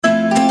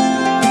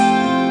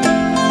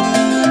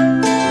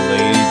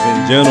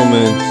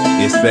gentlemen,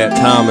 it's that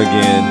time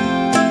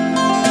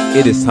again.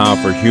 It is time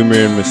for Humor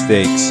and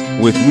Mistakes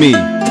with me,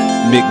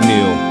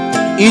 McNeil.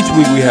 Each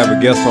week we have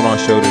a guest on our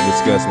show to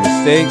discuss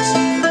mistakes,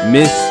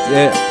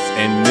 missteps,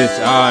 and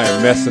I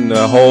am messing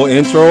the whole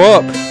intro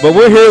up. But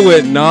we're here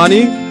with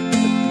Nani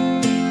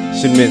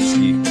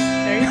Shiminsky.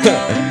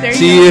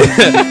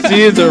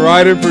 She is a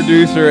writer,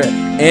 producer,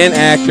 and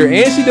actor,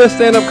 and she does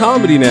stand-up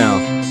comedy now.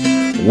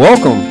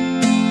 Welcome.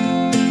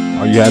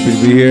 Are you happy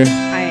to be here?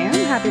 I am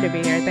happy to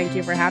be here. Thank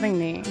you for having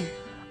me.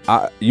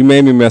 You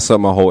made me mess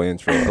up my whole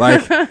intro.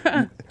 Like,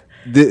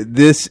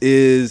 this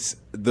is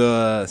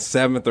the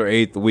 7th or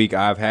 8th week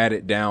I've had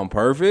it down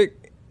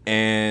perfect,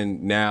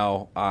 and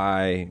now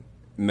I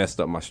messed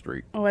up my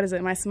streak. What is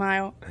it, my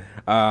smile?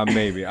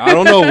 Maybe. I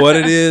don't know what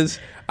it is.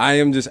 I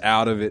am just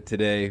out of it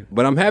today,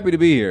 but I'm happy to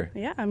be here.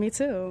 Yeah, me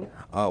too.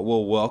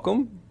 Well,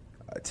 welcome.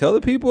 Tell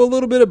the people a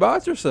little bit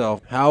about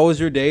yourself. How was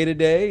your day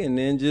today? And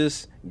then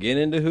just get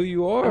into who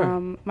you are.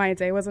 My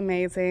day was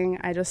amazing.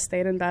 I just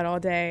stayed in bed all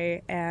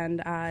day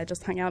and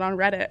just hung out on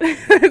Reddit.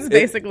 That's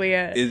basically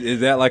it.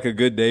 Is that like a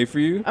good day for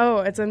you?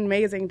 Oh, it's an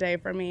amazing day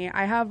for me.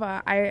 I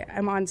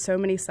am on so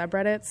many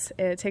subreddits.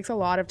 It takes a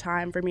lot of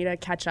time for me to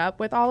catch up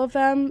with all of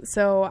them.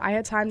 So I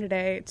had time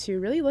today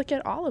to really look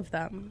at all of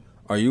them.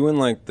 Are you in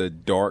like the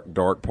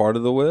dark part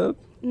of the web?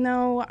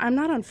 No, I'm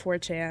not on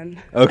 4chan.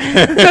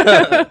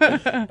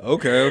 Okay.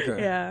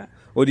 Okay. Yeah.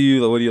 What do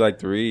you like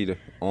to read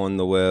on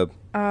the web?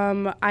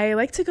 I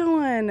like to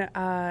go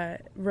on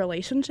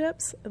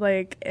relationships.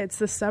 Like, it's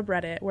the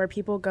subreddit where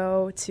people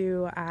go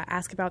to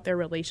ask about their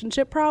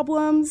relationship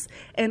problems,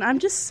 and I'm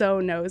just so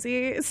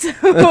nosy. So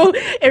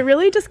it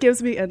really just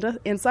gives me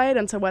insight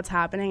into what's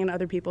happening in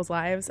other people's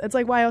lives. It's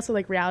like why I also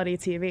like reality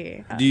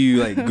TV. Do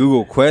you like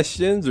Google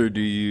questions, or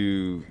do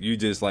you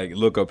just like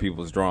look up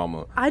people's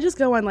drama? I just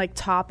go on like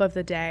top of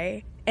the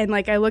day. And,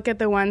 like, I look at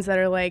the ones that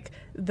are, like,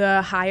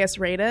 the highest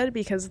rated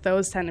because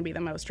those tend to be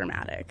the most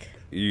dramatic.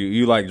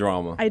 You like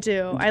drama? I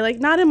do. I like,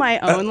 not in my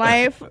own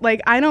life.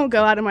 Like, I don't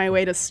go out of my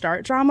way to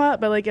start drama,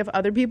 but, like, if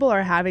other people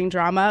are having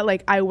drama,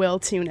 like, I will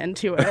tune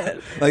into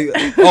it. Like,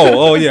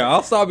 oh, yeah,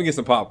 I'll stop and get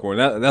some popcorn.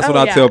 That's what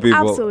I tell people.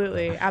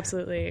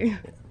 Absolutely.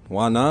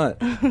 Why not?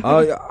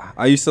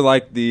 I used to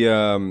like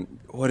the,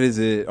 what is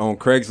it, on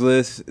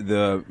Craigslist,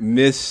 the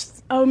misconnections?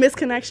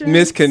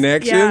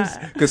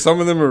 Misconnections, because some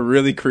of them are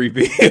really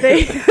creepy.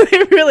 They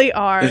really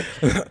are.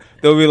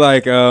 They'll be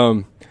like,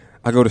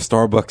 I go to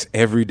Starbucks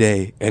every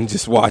day and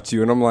just watch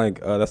you. And I'm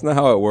like, that's not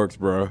how it works,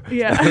 bro.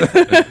 Yeah.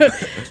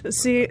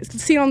 See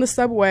on the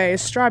subway,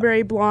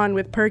 strawberry blonde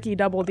with perky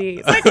double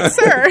D's. Like,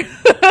 sir.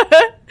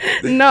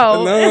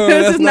 No,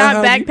 this is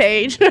not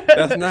Backpage.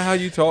 That's not how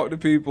you talk to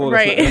people.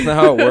 Right. That's not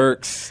how it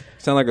works.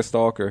 Sound like a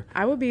stalker.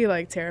 I would be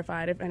like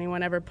terrified if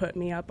anyone ever put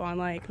me up on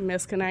like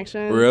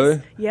misconnections. Really?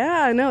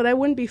 Yeah, no, that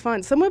wouldn't be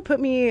fun. Someone put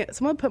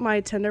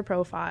my Tinder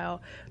profile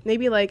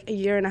maybe like a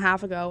year and a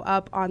half ago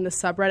up on the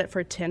subreddit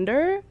for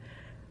Tinder.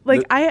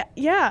 Like There's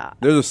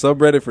a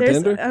subreddit for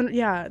Tinder?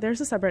 Yeah, there's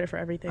a subreddit for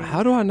everything.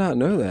 How do I not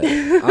know that?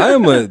 I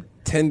am a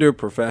Tinder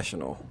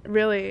professional.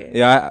 Really?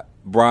 Yeah,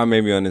 Brian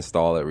made me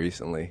uninstall it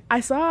recently. I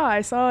saw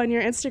on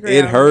your Instagram.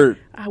 It hurt.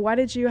 Why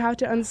did you have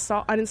to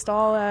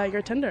uninstall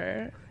your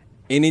Tinder?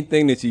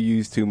 Anything that you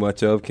use too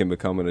much of can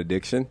become an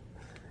addiction.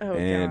 Oh,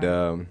 and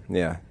God.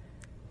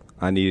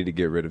 I needed to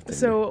get rid of Tinder.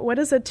 So what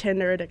does a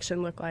Tinder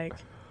addiction look like?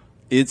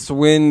 It's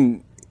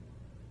when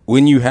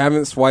you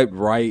haven't swiped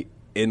right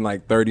in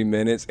like 30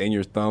 minutes and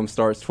your thumb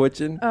starts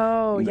twitching.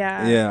 Oh,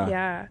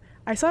 yeah.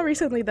 I saw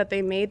recently that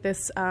they made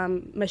this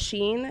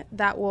machine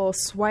that will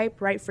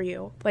swipe right for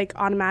you, like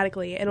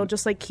automatically. It'll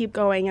just like keep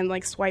going and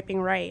like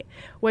swiping right,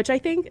 which I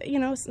think,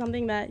 is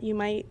something that you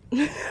might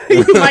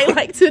might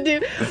like to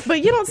do.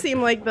 But you don't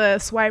seem like the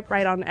swipe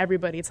right on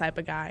everybody type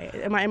of guy.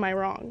 Am I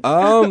wrong?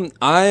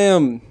 I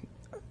am.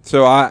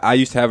 So I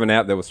used to have an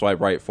app that would swipe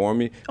right for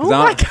me. Oh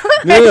my God!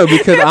 No,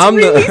 because that's I'm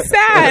really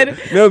sad.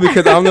 No,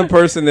 because I'm the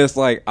person that's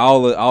like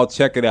I'll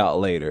check it out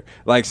later.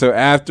 Like, so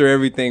after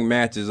everything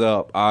matches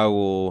up, I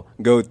will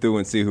go through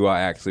and see who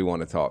I actually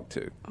want to talk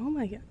to. Oh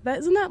my God!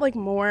 Isn't that like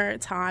more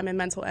time and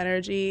mental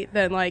energy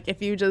than like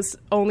if you just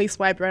only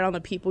swiped right on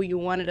the people you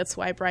wanted to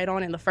swipe right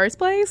on in the first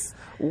place?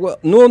 Well,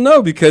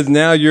 no, because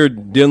now you're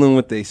dealing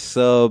with a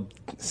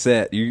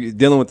subset. You're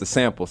dealing with the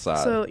sample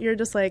size. So you're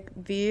just like,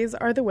 these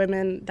are the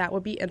women that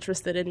would be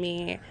interested in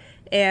me.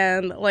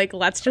 And like,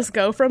 let's just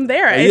go from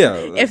there.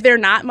 If they're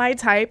not my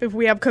type, if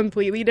we have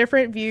completely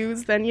different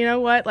views, then you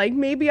know what? Like,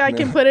 maybe I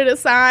can put it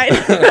aside.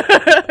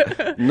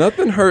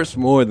 Nothing hurts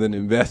more than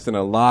investing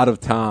a lot of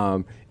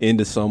time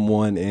into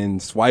someone and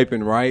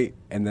swiping right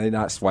and they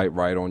not swipe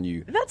right on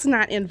you. That's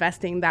not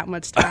investing that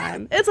much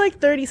time. It's like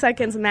 30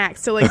 seconds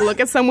max to like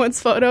look at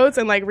someone's photos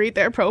and like read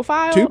their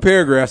profile. 2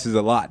 paragraphs is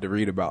a lot to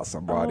read about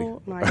somebody.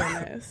 Oh my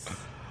goodness.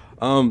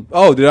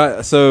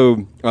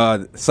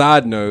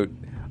 Side note,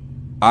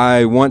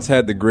 I once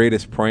had the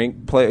greatest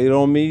prank played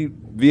on me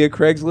via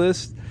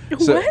Craigslist.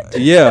 What?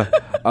 Yeah.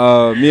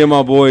 Me and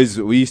my boys,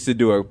 we used to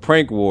do a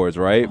prank wars,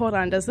 right? Hold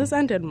on. Does this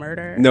end in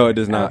murder? No, it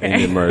does not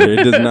end in murder.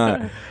 It does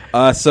not.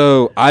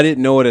 So I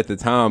didn't know it at the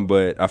time,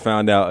 but I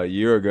found out a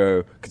year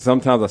ago. 'Cause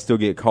sometimes I still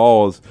get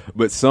calls,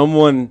 but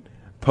someone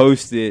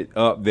posted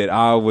up that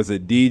I was a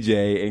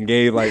DJ and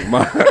gave like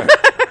my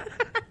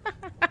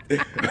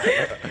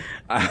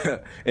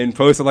and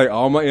posted like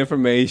all my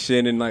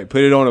information and like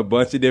put it on a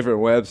bunch of different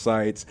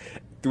websites.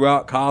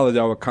 Throughout college,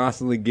 I would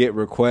constantly get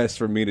requests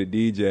for me to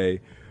DJ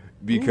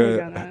because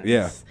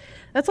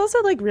That's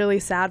also like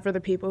really like for the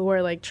people who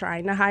are like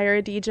trying to hire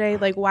a DJ.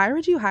 Like, why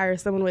would you hire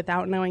someone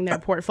without knowing their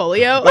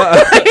portfolio?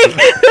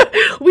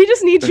 Like, we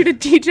just need you to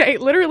DJ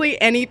literally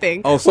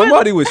anything. Oh,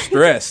 somebody was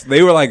stressed.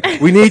 They were like,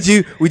 "We need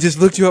you. We just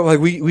looked you up. Like,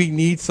 we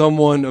need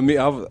someone." I mean,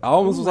 I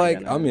almost was like,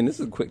 goodness. I mean, this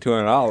is a quick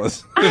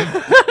 $200.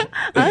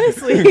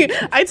 Honestly,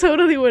 I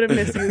totally would have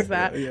misused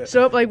that. Yeah.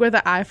 Show up like with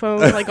an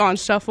iPhone like on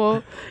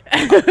shuffle.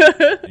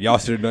 Y'all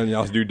should have done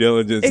y'all's due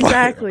diligence.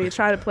 Exactly.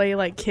 Try to play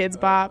like Kids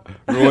Bop.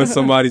 Ruin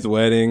somebody's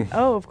wedding.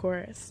 Oh, of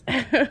course.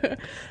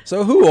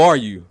 So who are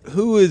you?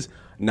 Who is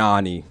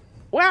Nani?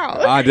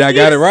 Wow. I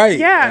got it right.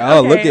 Yeah. Oh,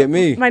 okay. Look at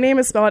me. My name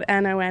is spelled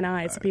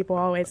Noni, so people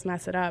always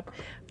mess it up.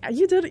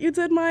 You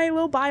did my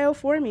little bio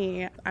for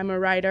me. I'm a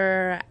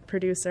writer,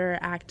 producer,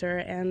 actor,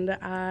 and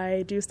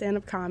I do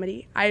stand-up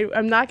comedy.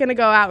 I'm not going to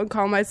go out and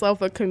call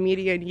myself a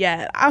comedian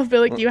yet. I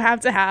feel like you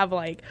have to have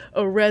like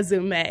a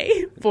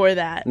resume for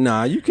that.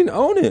 Nah, you can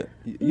own it.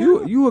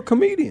 You a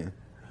comedian.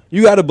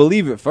 You got to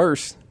believe it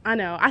first. I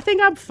know. I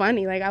think I'm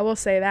funny. Like, I will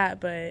say that,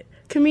 but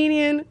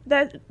comedian,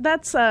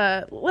 that's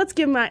let's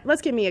give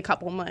me a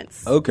couple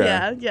months.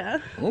 Okay. Yeah.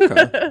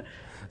 Okay.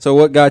 So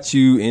what got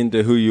you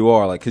into who you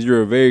are? Like, because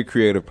you're a very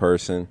creative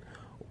person.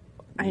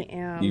 I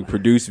am. You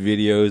produce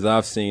videos.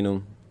 I've seen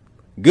them.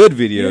 Good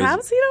videos. You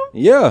have seen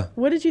them? Yeah.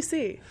 What did you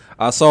see?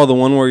 I saw the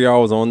one where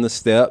y'all was on the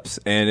steps,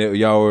 and it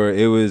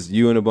was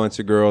you and a bunch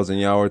of girls, and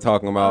y'all were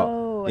talking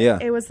about. Yeah.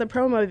 It was the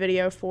promo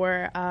video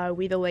for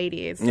We the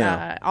Ladies,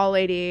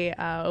 all-lady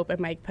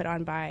open mic put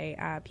on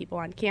by people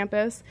on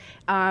campus.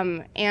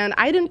 And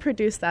I didn't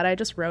produce that. I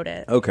just wrote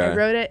it. Okay. I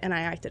wrote it, and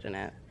I acted in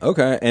it.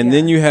 Okay. And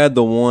then you had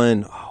the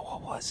one,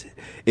 what was it?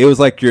 It was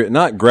like your,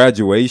 not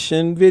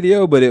graduation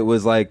video, but it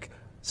was like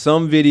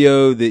some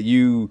video that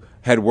you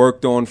had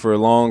worked on for a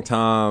long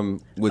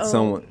time with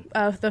someone.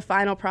 The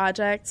final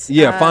project.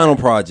 Yeah, final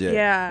project.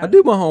 Yeah. I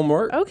do my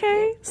homework.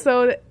 Okay.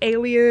 So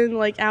alien,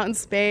 like out in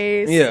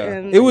space. Yeah.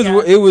 And, it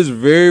was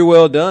very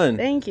well done.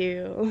 Thank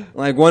you.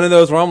 Like one of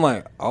those where I'm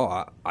like,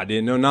 oh, I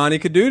didn't know Nani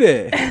could do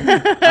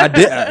that. I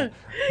did.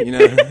 You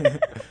know.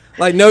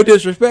 Like no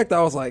disrespect.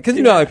 I was like, because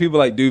you know like people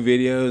like do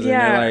videos and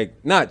they're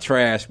like not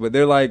trash, but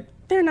they're like,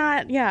 they're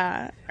not,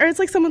 or it's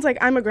like someone's like,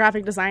 I'm a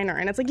graphic designer,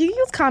 and it's like, you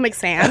use Comic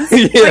Sans.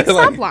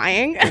 Stop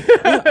lying.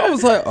 I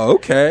was like,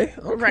 okay.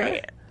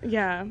 Right,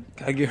 yeah.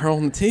 Gotta get her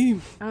on the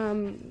team.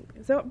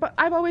 But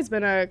I've always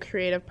been a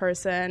creative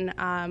person.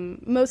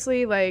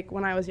 Mostly, like,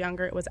 when I was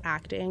younger, it was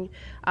acting.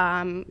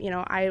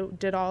 I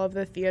did all of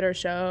the theater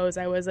shows.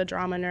 I was a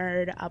drama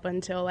nerd up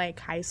until, like,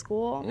 high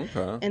school.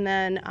 Okay. And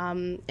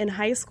then in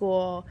high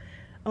school,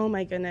 oh,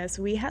 my goodness,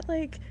 we had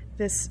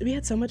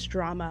so much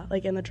drama,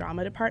 like in the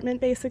drama department,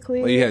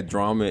 basically. Well, you had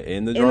drama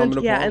in the drama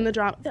department? Yeah, in the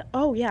drama.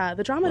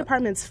 The drama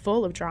department's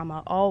full of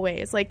drama,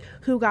 always. Like,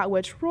 who got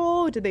which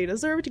role? Did they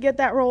deserve to get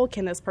that role?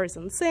 Can this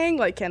person sing?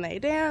 Like, can they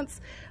dance?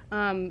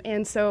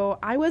 And so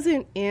I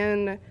wasn't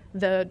in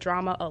the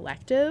drama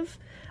elective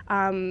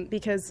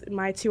because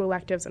my two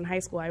electives in high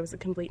school, I was a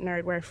complete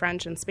nerd, were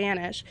French and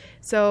Spanish.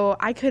 So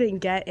I couldn't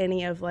get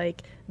any of,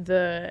 like,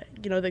 the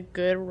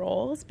good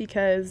roles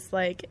because,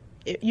 like,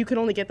 you could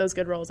only get those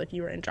good roles if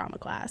you were in drama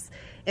class.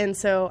 And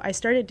so I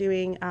started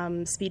doing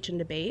speech and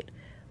debate,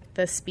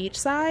 the speech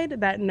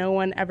side that no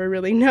one ever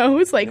really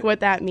knows, like,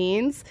 what that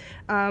means.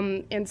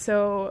 And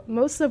so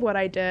most of what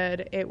I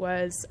did, it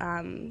was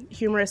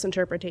humorous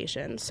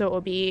interpretation. So it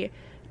will be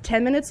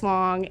 10 minutes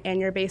long,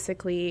 and you're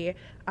basically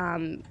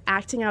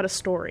acting out a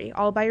story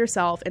all by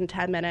yourself in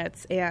 10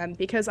 minutes. And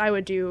because I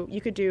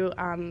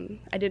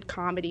did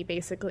comedy,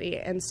 basically.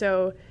 And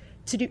so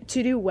to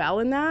do well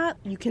in that,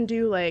 you can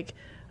do, like,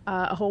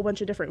 a whole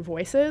bunch of different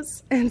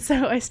voices. And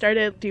so I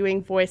started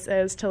doing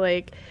voices to,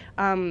 like,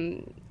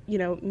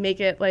 make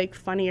it, like,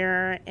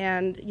 funnier.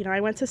 And, I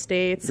went to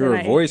States. You're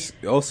a voice.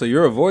 Also,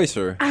 you're a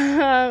voicer.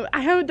 I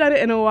haven't done it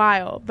in a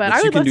while, but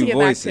I would love to get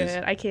back to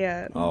it. I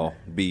can't. Oh,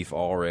 beef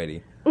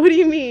already. What do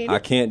you mean? I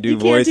can't do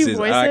voices.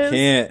 I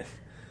can't.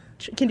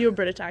 Can you do a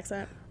British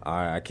accent?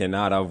 I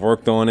cannot. I've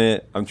worked on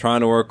it. I'm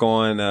trying to work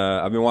on.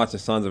 I've been watching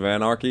Sons of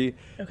Anarchy,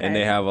 and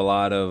they have a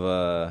lot of.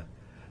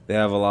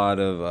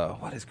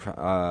 What is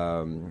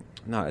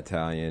not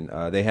Italian?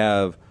 They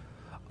have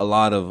a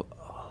lot of.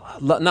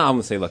 No, I'm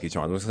gonna say Lucky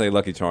Charms. I'm gonna say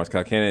Lucky Charms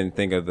because I can't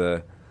think of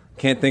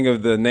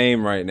the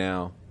name right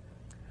now.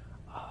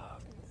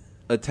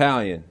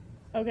 Italian.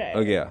 Okay.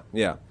 Oh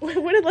yeah.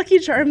 What did Lucky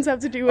Charms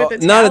have to do with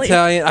Italian? Not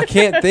Italian. I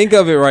can't think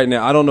of it right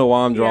now. I don't know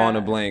why I'm drawing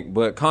a blank.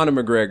 But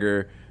Conor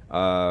McGregor.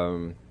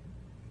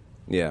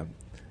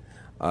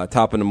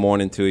 Top of the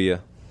morning to you.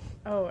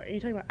 Oh, are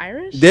you talking about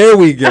Irish? There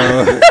we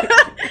go.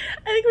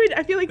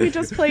 I feel like we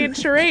just played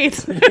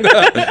charades.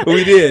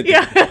 We did.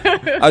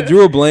 Yeah. I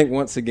drew a blank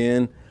once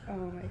again. Oh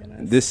my goodness.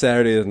 This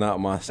Saturday is not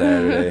my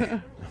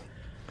Saturday.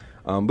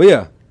 But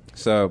yeah,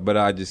 but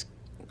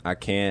I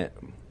can't.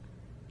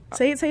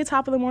 Say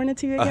top of the morning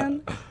to you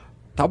again.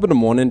 Top of the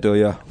morning to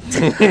you. I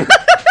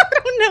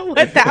don't know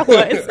what that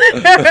was.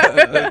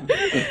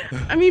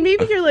 I mean,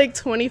 maybe you're like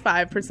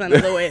 25%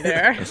 of the way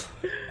there.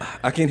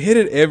 I can hit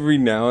it every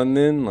now and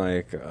then,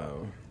 like a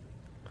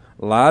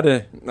lot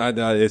of.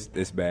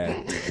 It's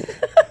bad.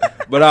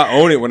 But I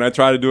own it when I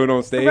try to do it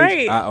on stage.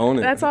 Right. I own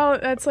it. That's all.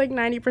 That's like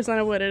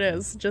 90% of what it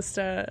is. Just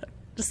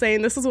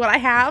saying this is what I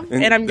have,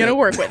 and I'm gonna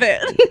work with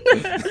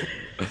it.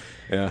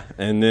 Yeah,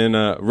 and then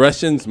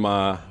Russian's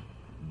my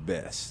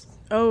best.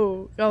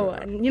 Oh!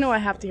 You know I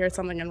have to hear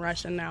something in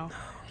Russian now.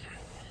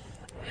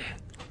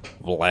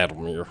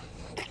 Vladimir.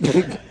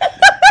 It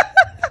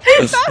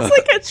sounds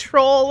like a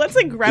troll. That's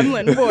a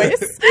gremlin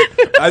voice.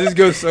 I just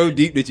go so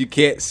deep that you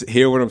can't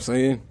hear what I'm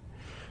saying.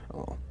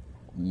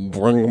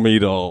 Bring me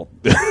to.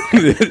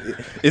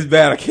 It's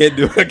bad. I can't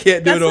do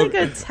it. That's like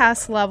a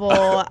test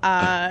level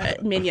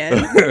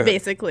minion,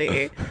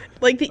 basically,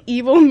 like the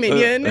evil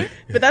minion.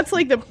 But that's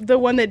like the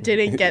one that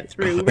didn't get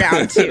through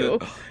round 2.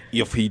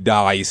 If he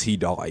dies, he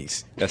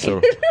dies. That's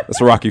a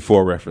Rocky IV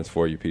reference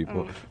for you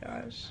people. Oh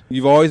my gosh.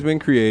 You've always been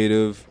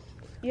creative.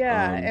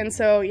 Yeah, and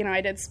so I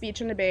did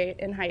speech and debate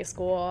in high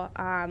school,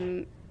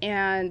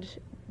 and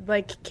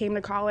came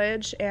to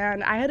college,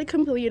 and I had a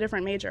completely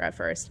different major at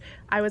first.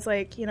 I was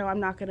like, I'm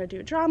not going to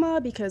do drama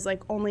because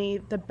only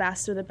the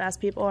best of the best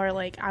people are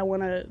like, I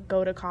want to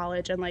go to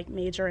college and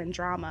major in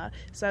drama.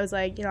 So I was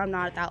like, I'm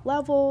not at that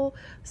level.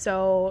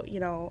 So,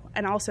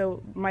 and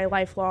also my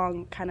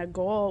lifelong kind of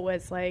goal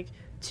was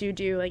to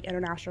do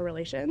international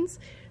relations.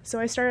 So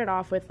I started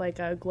off with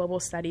a global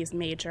studies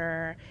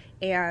major,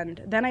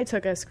 and then I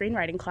took a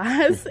screenwriting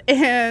class,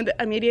 and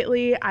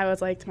immediately I was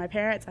to my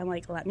parents, I'm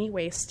like, let me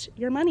waste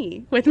your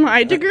money with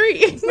my degree.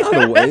 It's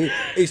not a waste.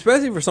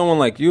 Especially for someone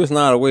like you, it's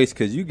not a waste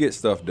because you get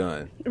stuff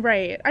done.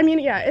 Right. I mean,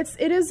 yeah,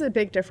 it is a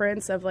big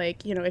difference of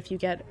if you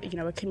get,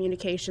 a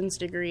communications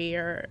degree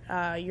or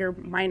your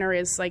minor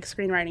is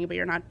screenwriting, but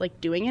you're not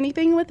doing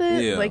anything with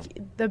it. Yeah.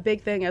 The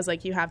big thing is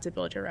you have to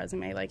build your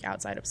resume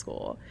outside of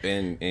school.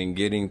 And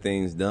getting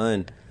things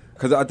done.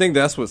 Because I think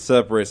that's what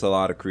separates a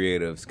lot of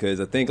creatives. Because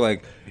I think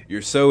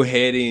you're so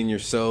heady and you're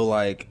so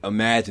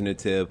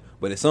imaginative,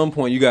 but at some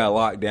point you got to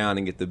lock down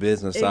and get the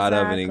business side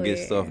of it and get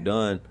stuff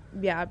done.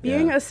 Yeah,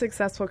 being a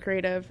successful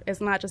creative is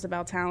not just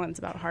about talent; it's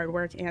about hard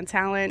work and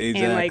talent.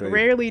 Exactly. And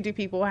rarely do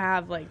people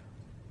have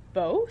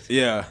both.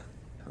 Yeah,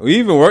 we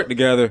even work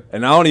together,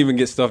 and I don't even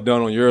get stuff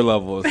done on your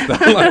level. You're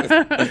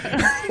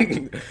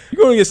gonna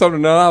get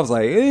something done. I was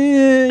like,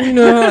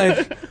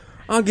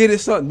 I'll get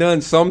it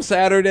done some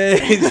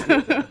Saturdays.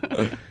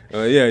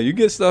 Yeah, you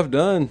get stuff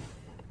done.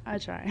 I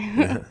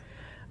try.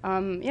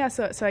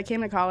 So I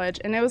came to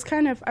college, and I was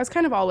kind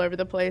of all over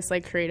the place,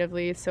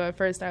 creatively. So at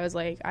first I was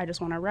I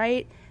just want to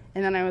write,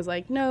 and then I was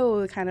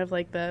no, kind of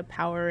the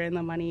power and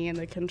the money and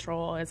the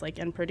control is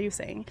in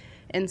producing.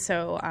 And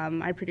so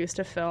I produced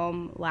a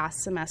film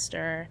last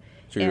semester.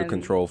 So you're a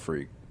control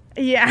freak.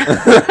 Yeah.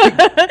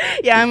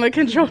 Yeah, I'm a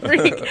control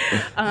freak.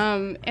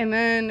 And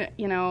then,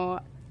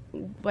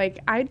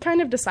 I'd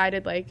kind of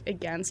decided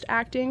against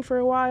acting for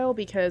a while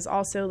because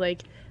also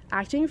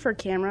acting for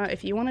camera,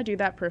 if you want to do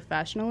that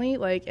professionally,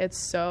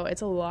 it's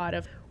a lot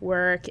of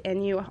work,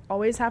 and you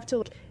always have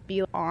to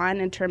be on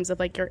in terms of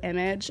your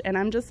image. And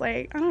I'm just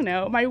I don't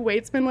know, my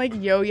weight's been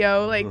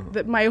yo-yo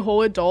my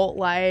whole adult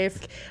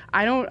life.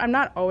 I'm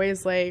not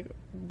always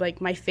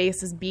my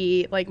face is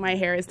beat, my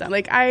hair is done.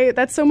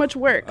 That's so much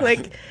work.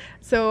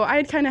 So I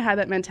had kind of had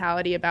that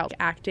mentality about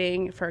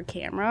acting for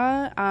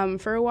camera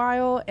for a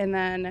while, and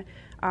then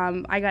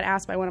I got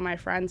asked by one of my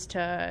friends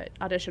to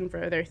audition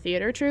for their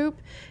theater troupe,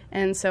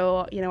 and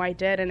so I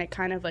did, and it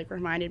kind of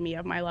reminded me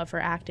of my love for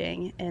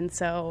acting, and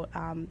so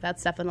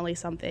that's definitely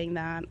something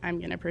that I'm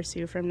going to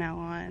pursue from now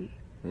on.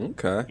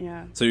 Okay.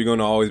 Yeah. So you're going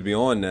to always be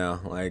on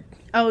now,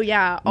 Oh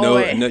yeah,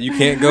 always. No, you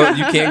can't go.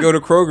 You can't go to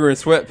Kroger in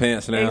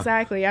sweatpants now.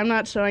 Exactly. I'm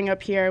not showing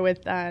up here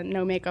with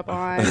no makeup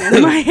on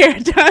and my hair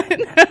done.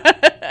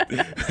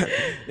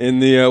 In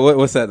the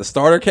what's that? The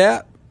starter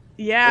cap?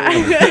 Yeah.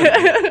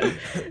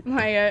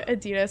 My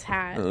Adidas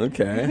hat.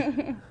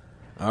 Okay.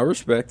 I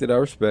respect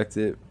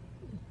it.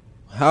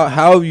 How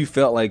have you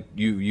felt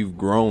you've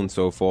grown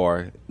so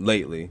far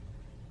lately?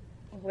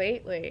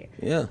 Lately.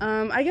 Yeah.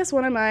 I guess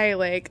one of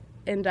my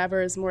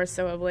endeavors more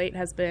so of late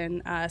has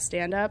been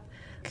stand-up.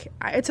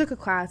 I took a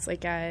class at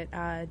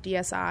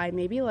DSI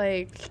maybe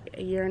a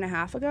year and a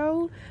half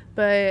ago,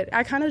 but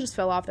I kind of just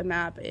fell off the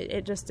map.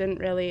 It just didn't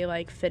really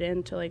fit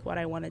into what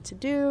I wanted to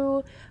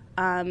do.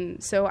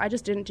 So I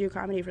just didn't do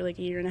comedy for a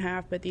year and a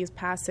half, but these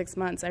past 6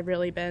 months I've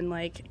really been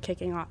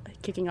kicking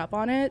up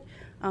on it.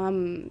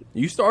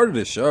 You started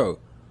a show,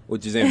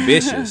 which is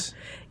ambitious.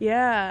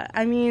 Yeah,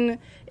 I mean,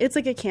 it's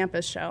a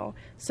campus show,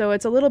 so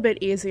it's a little bit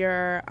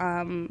easier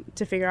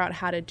to figure out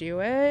how to do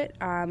it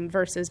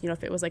versus,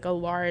 if it was a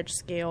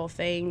large-scale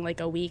thing,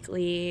 a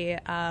weekly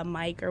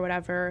mic or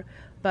whatever.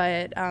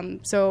 But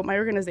so my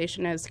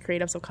organization is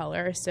Creatives of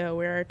Color. So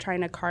we're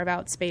trying to carve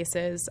out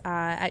spaces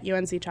at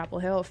UNC Chapel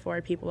Hill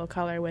for people of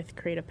color with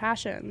creative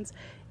passions.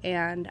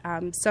 And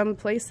some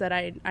place that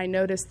I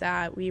noticed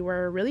that we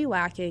were really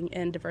lacking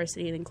in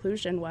diversity and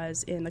inclusion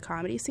was in the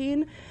comedy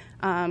scene.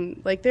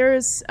 Like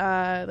there's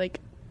like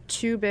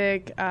 2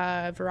 big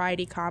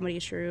variety comedy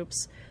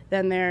troupes.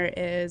 Then there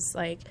is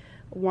like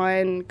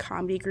one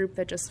comedy group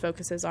that just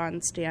focuses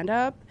on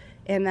stand-up.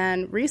 And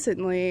then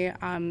recently,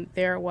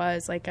 there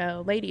was like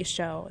a ladies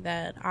show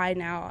that I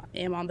now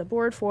am on the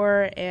board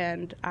for,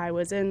 and I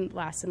was in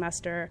last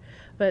semester.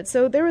 But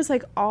so there was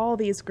like all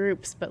these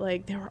groups, but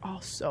like they were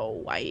all so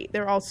white. They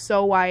were all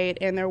so white,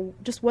 and there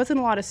just wasn't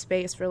a lot of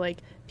space for like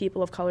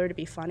people of color to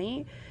be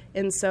funny.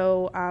 And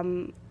so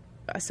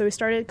so we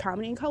started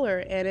Comedy in Color,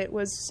 and it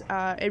was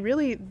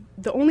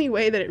the only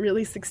way that it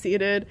really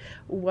succeeded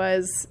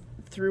was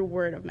through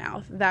word of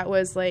mouth. That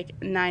was like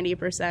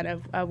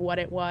 90% of what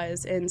it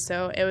was. And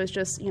so it was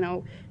just,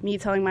 me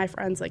telling my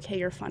friends like, hey,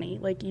 you're funny,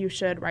 like you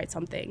should write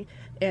something.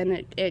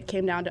 And it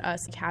came down to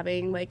us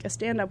having like a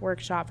stand-up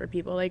workshop for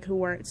people like who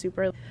weren't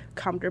super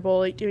comfortable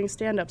like doing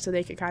stand-up, so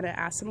they could kind of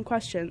ask some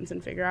questions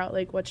and figure out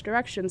like which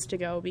directions to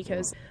go,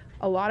 because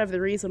a lot of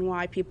the reason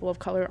why people of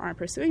color aren't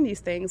pursuing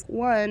these things,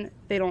 1,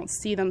 they don't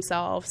see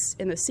themselves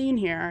in the scene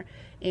here,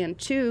 and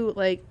 2,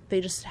 like they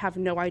just have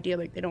no idea,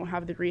 like they don't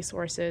have the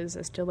resources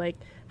as to like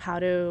how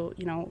to,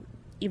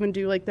 even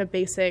do like the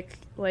basic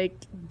like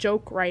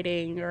joke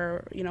writing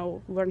or,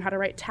 learn how to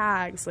write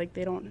tags. Like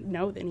they don't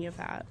know any of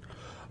that.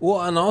 Well,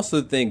 and I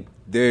also think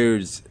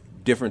there's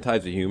different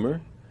types of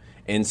humor.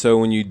 And so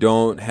when you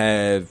don't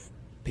have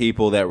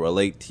people that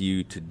relate to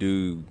you to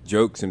do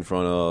jokes in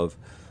front of,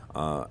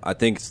 I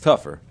think it's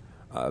tougher.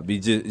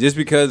 Just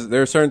because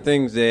there are certain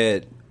things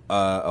that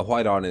a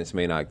white audience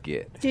may not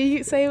get. Do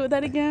you say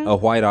that again? A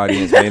white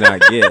audience may not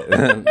get.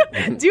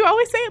 Do you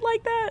always say it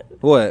like that?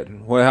 What?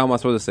 How am I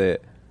supposed to say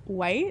it?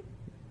 White?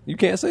 You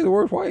can't say the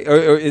word white.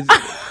 Or is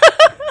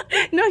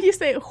no, you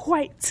say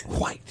white.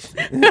 White.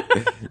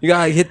 You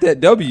gotta hit that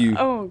W.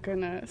 Oh,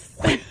 goodness.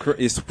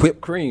 It's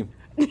whipped cream.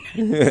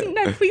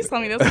 No, please tell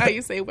me that's how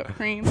you say whipped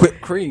cream.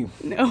 Whipped cream.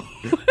 No.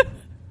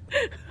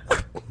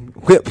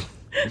 Whip.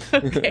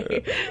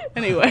 Okay.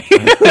 Anyway.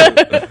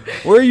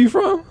 Where are you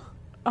from?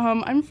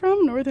 I'm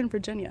from Northern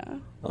Virginia.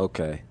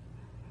 Okay.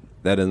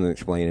 That doesn't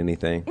explain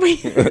anything.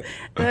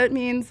 That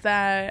means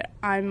that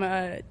I'm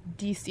a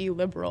DC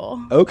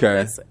liberal.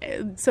 Okay.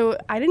 So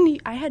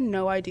I had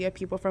no idea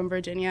people from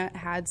Virginia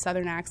had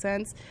Southern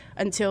accents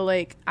until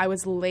like I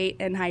was late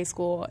in high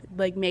school,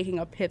 like making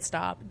a pit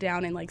stop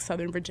down in like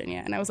Southern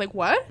Virginia, and I was like,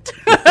 what?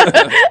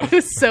 I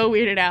was so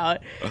weirded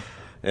out.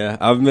 Yeah,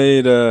 I've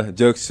made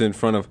jokes in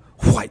front of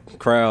white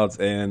crowds,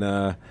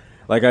 and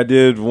like I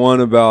did one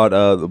about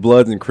the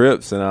Bloods and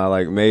Crips, and I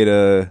like made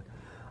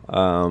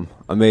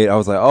I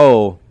was like,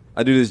 oh,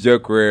 I do this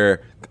joke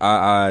where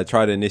I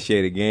try to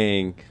initiate a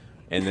gang,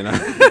 and then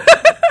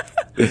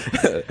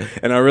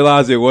and I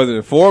realized it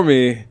wasn't for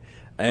me,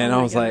 and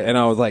I was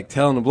like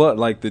telling the Blood,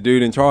 like the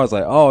dude in charge,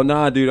 like, oh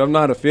nah, dude, I'm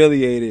not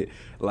affiliated.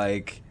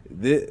 Like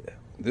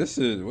this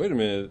is, wait a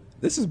minute,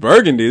 this is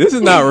Burgundy. This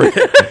is not real.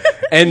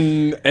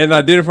 And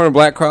I did it in front of a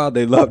black crowd.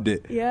 They loved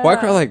it. Yeah. White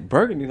crowd like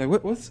Burgundy.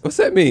 Like what's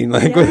that mean?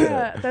 Like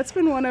yeah, that's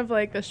been one of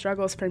like the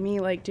struggles for me,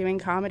 like doing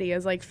comedy,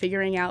 is like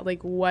figuring out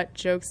like what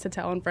jokes to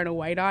tell in front of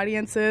white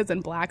audiences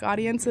and black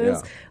audiences.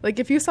 Yeah. Like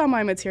if you saw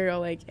my material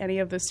like any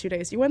of those 2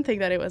 days, you wouldn't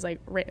think that it was like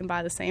written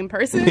by the same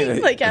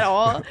person like at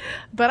all.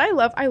 But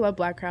I love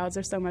black crowds.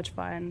 They're so much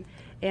fun,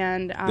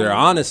 and they're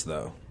honest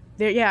though.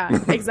 Yeah,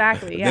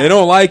 exactly. Yeah. They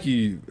don't like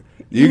you.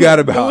 You got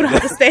about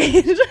it. The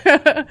stage.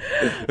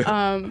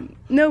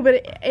 No,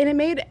 but it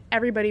made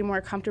everybody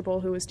more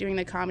comfortable who was doing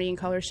the Comedy in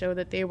Color show,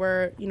 that they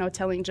were,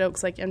 telling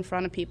jokes like in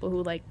front of people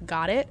who like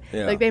got it.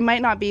 Yeah. Like they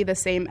might not be the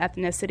same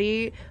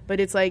ethnicity,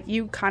 but it's like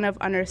you kind of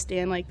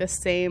understand like the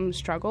same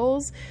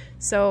struggles.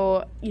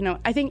 So,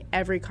 I think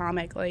every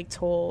comic like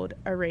told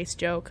a race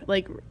joke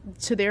like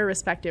to their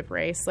respective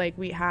race. Like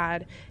we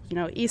had,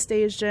 East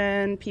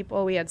Asian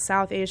people, we had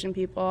South Asian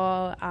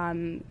people,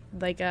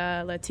 like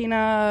a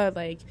Latina,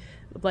 like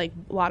a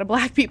lot of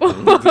black people.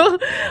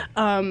 But,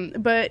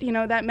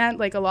 that meant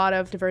like a lot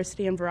of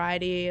diversity and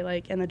variety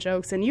like in the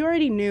jokes. And you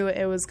already knew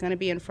it was going to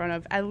be in front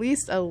of at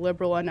least a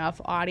liberal enough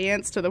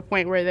audience to the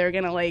point where they're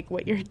going to like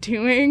what you're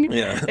doing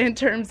in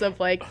terms of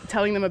like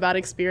telling them about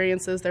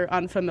experiences they're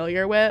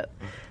unfamiliar with.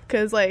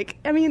 Because, like,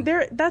 I mean,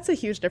 that's a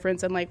huge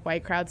difference in, like,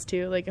 white crowds,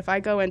 too. Like, if I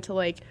go into,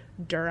 like,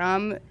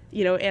 Durham,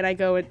 and I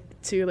go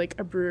to, like,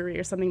 a brewery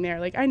or something there,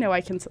 like, I know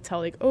I can tell,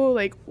 like, oh,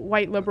 like,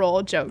 white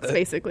liberal jokes,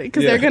 basically,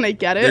 because they're going to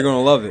get it. They're going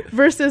to love it.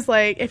 Versus,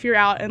 like, if you're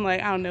out in,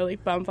 like, I don't know,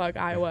 like, bumfuck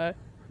Iowa.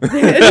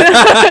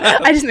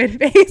 I just made a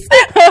face.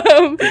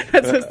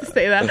 That's supposed to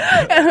say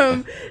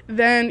that.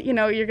 Then,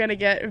 you're going to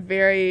get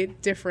very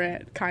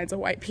different kinds of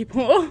white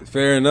people.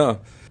 Fair enough.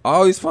 I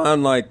always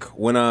find, like,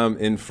 when I'm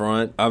in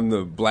front, I'm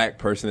the black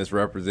person that's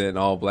representing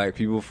all black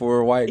people for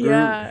a white group.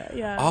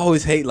 Yeah. I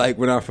always hate, like,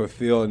 when I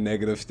fulfill a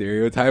negative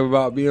stereotype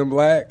about being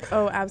black.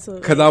 Oh,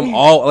 absolutely. Because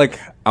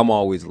I'm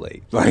always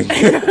late. Like,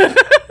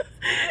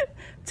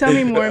 tell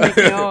me more,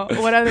 McNeil.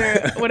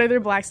 What other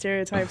black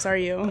stereotypes are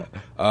you?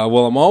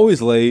 Well, I'm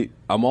always late.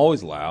 I'm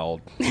always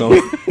loud. So,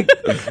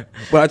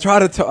 but I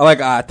try to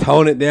I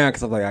tone it down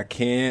because I'm like, I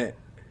can't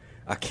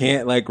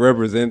like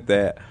represent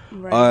that.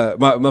 Right.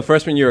 My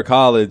freshman year of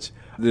college,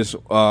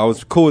 I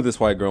was cool with this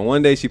white girl.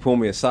 One day she pulled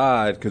me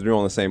aside because we were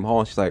on the same hall.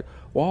 And she's like,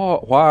 why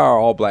are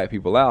all black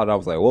people loud? And I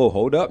was like, whoa,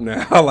 hold up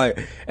now.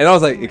 And I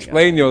was like,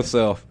 explain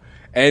yourself.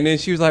 And then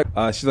she was like,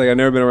 I've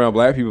never been around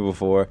black people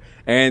before.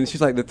 And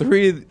she's like, the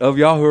three of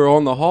y'all who are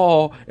on the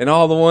hall and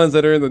all the ones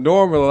that are in the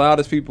dorm are the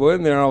loudest people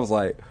in there. And I was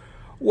like,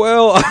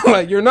 well,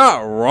 like, you're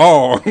not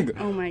wrong.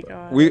 Oh my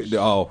gosh.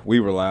 We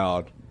were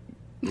loud.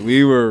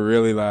 We were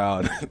really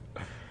loud.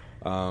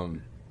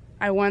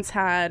 I once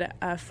had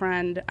a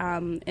friend,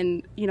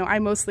 and I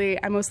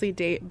mostly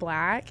date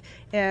black,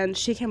 and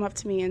she came up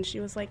to me and she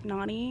was like,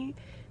 Nani,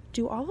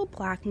 do all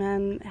black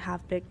men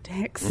have big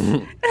dicks?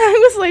 And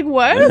I was like,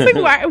 what? I was like,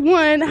 why?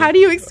 One, how do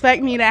you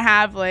expect me to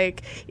have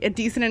like a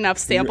decent enough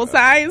sample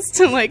size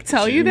to like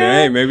tell you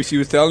that? Hey, maybe she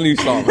was telling you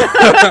something.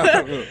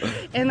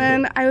 And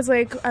then I was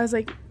like,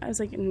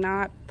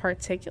 not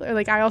particular.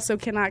 Like, I also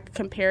cannot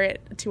compare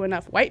it to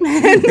enough white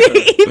men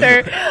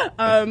either.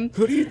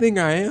 Who do you think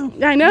I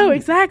am? I know,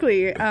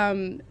 exactly.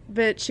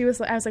 But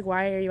I was like,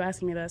 why are you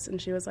asking me this?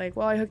 And she was like,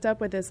 well, I hooked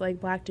up with this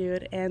like black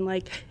dude, and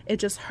like it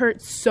just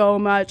hurt so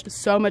much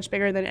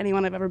bigger than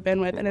anyone I've ever been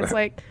with. And it's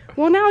like,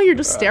 well, now you're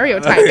just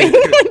stereotyping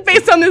like,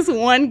 based on this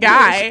one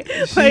guy.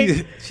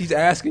 She's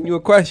asking you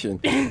a question.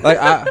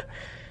 Like,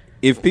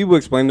 if people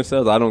explain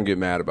themselves, I don't get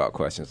mad about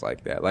questions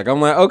like that. Like, I'm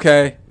like,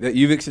 okay, that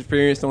you've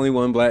experienced only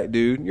one black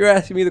dude. You're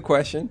asking me the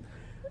question.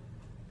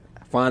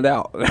 Find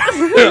out.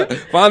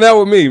 Find out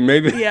with me,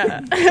 maybe.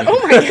 Yeah.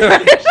 Oh my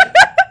gosh.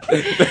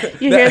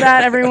 You hear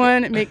that,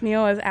 everyone?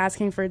 McNeil is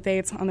asking for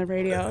dates on the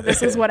radio.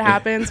 This is what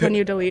happens when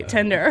you delete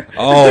Tinder.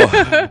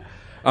 Oh,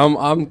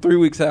 I'm 3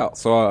 weeks out,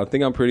 so I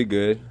think I'm pretty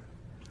good.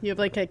 You have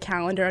like a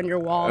calendar on your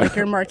wall, like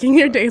you're marking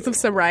your days of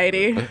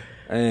sobriety.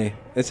 Hey,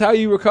 it's how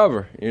you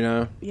recover, you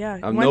know? Yeah,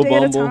 I'm one no day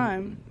Bumble. at a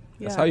time.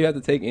 Yeah. That's how you have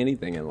to take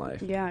anything in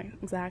life. Yeah,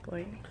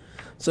 exactly.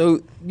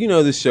 So,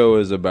 this show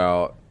is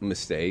about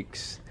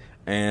mistakes.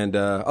 And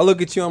I look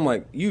at you, I'm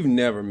like, you've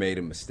never made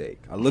a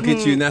mistake. I look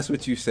at you, and that's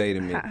what you say to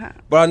me.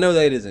 But I know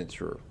that isn't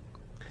true.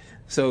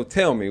 So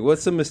tell me,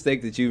 what's a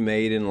mistake that you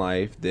made in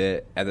life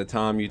that at the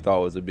time you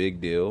thought was a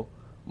big deal,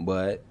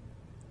 but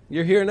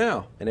you're here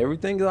now, and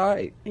everything's all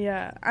right?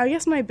 Yeah. I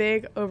guess my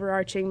big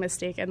overarching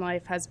mistake in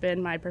life has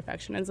been my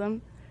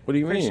perfectionism. What do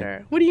you mean? For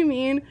sure. What do you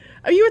mean?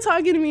 Are you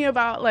talking to me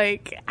about,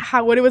 like,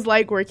 what it was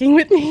like working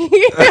with me?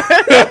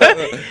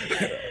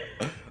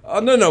 Oh,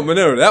 no,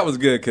 that was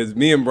good because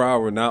me and Bri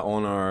were not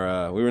on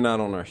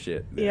our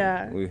shit.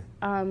 Yeah.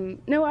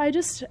 No,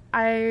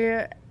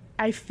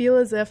 I feel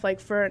as if, like,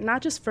 for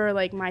not just for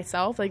like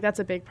myself, like that's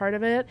a big part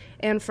of it,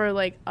 and for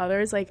like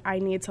others, like I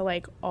need to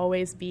like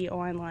always be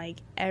on like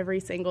every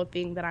single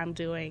thing that I'm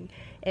doing.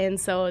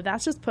 And so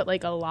that's just put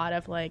like a lot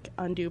of like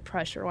undue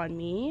pressure on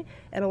me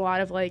and a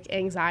lot of like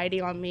anxiety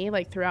on me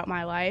like throughout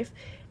my life.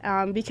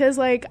 Because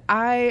like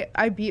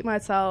I beat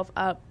myself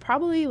up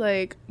probably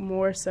like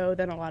more so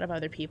than a lot of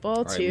other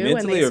people too.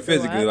 Mentally or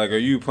physically? Like, are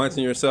you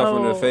punching yourself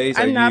in the face?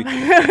 I'm not.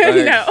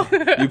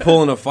 No. You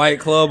pulling a fight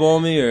club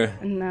on me or?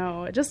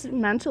 No, just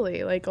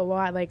mentally, like a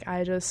lot. Like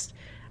I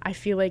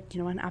feel like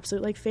an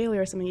absolute like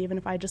failure or something, even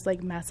if I just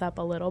like mess up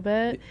a little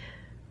bit.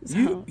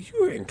 So.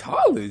 You were in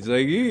college,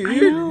 like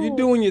you're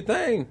doing your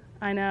thing.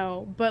 I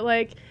know, but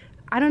like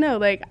I don't know,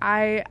 like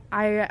I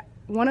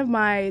one of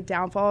my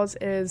downfalls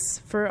is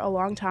for a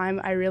long time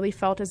I really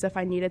felt as if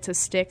I needed to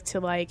stick to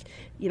like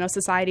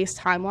society's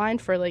timeline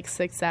for like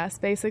success,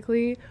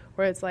 basically,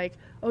 where it's like,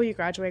 oh, you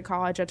graduate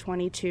college at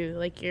 22,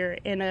 like you're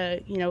in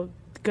a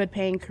good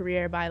paying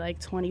career by like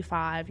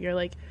 25, you're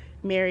like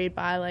married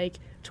by like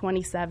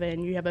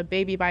 27, you have a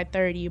baby by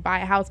 30, you buy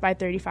a house by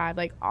 35.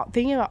 Like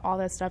thinking about all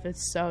that stuff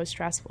is so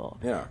stressful.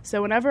 Yeah.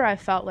 So whenever I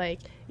felt like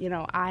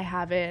I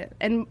haven't,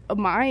 and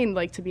mine,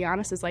 like, to be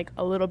honest, is like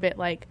a little bit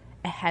like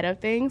ahead of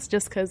things,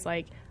 just because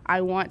like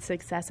I want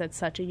success at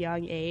such a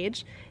young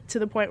age, to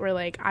the point where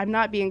like I'm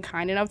not being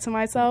kind enough to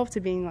myself to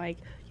being like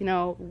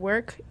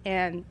work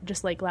and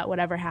just like let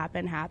whatever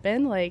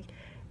happen, like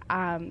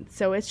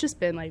so it's just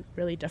been like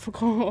really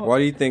difficult. Why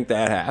do you think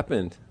that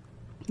happened?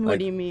 What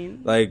do you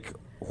mean? Like,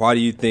 why do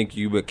you think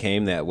you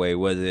became that way?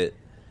 Was it,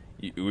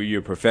 were you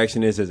a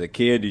perfectionist as a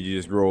kid? Did you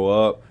just grow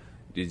up?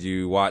 Did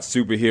you watch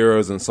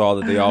superheroes and saw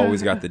that they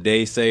always got the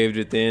day saved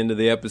at the end of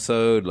the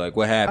episode? Like,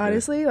 what happened?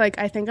 Honestly, like,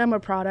 I think I'm a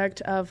product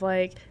of,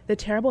 like, the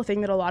terrible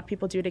thing that a lot of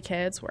people do to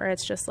kids, where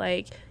it's just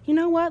like, you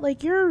know what?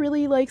 Like, you're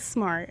really, like,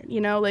 smart,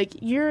 like,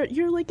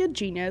 you're like, a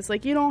genius.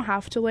 Like, you don't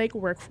have to, like,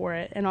 work for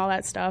it and all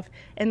that stuff.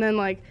 And then,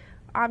 like,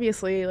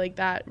 obviously, like,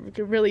 that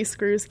really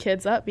screws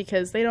kids up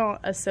because they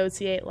don't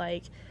associate,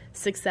 like,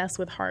 success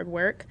with hard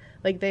work.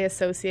 Like, they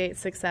associate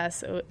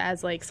success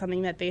as like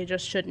something that they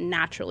just should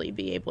naturally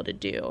be able to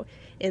do.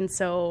 And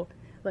so,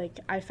 like,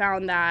 I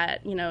found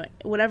that, you know,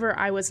 whenever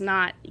I was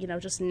not, you know,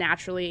 just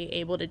naturally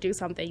able to do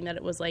something, that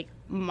it was like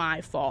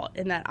my fault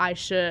and that I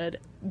should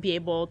be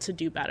able to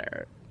do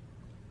better.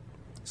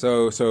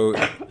 So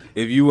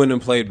if you wouldn't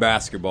have played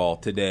basketball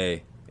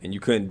today and you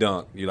couldn't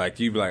dunk, you'd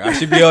be like, I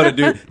should be able to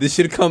do this.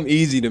 Should come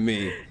easy to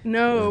me.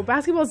 No,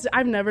 basketball's,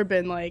 I've never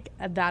been like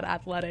that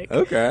athletic.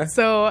 Okay.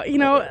 So, you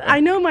know,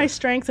 I know my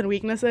strengths and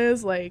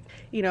weaknesses. Like,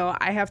 you know,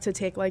 I have to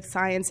take like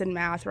science and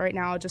math right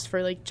now just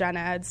for like gen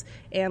eds,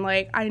 and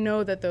like I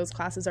know that those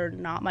classes are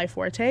not my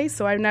forte.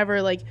 So I've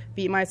never like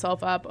beat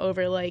myself up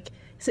over like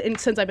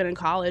since I've been in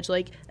college,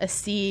 like a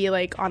C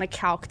like on a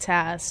calc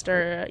test,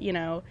 or, you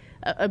know,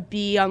 a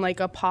B on like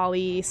a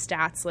poly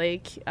stats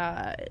like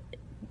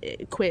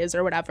quiz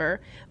or whatever.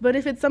 But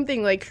if it's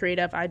something like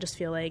creative, I just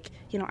feel like,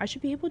 you know, I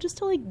should be able just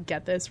to like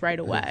get this right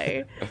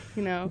away.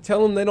 You know,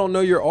 tell them they don't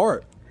know your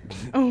art.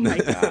 Oh my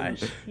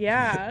gosh.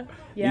 Yeah.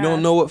 You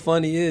don't know what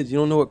funny is. You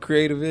don't know what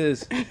creative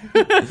is.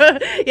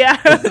 Yeah.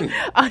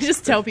 I'll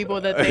just tell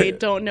people that they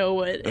don't know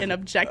what an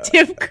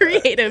objective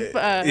creative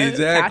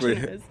exactly.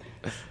 passion is.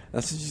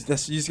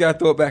 That's you just gotta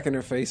throw it back in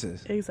their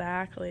faces.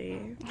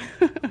 Exactly.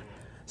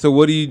 So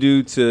what do you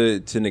do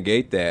to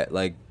negate that,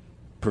 like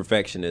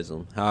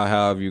perfectionism? How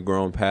have you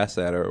grown past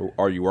that, or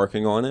are you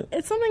working on it?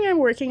 It's something I'm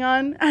working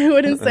on. I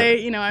wouldn't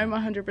say, you know, I'm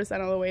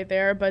 100% all the way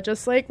there, but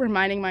just like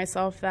reminding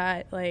myself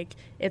that like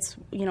it's,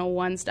 you know,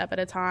 one step at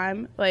a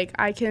time. Like,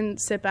 I can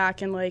sit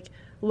back and like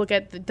look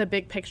at the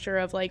big picture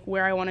of like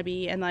where I want to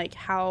be and like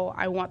how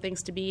I want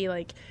things to be,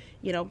 like,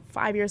 you know,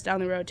 5 years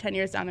down the road, 10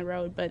 years down the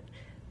road. But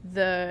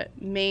the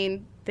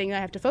main thing I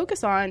have to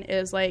focus on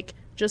is like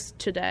just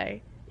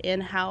today,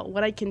 and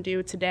what I can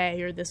do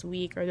today or this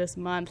week or this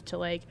month to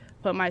like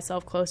put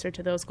myself closer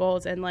to those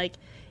goals. And like,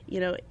 you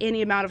know,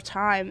 any amount of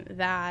time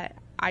that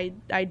I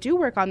do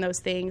work on those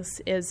things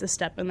is a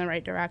step in the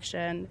right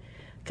direction.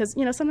 Because,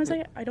 you know, sometimes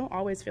I don't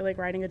always feel like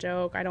writing a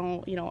joke. I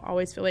don't, you know,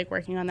 always feel like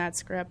working on that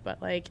script.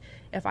 But like,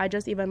 if I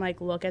just even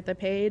like look at the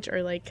page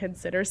or like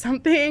consider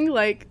something,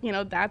 like, you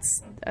know,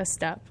 that's a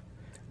step.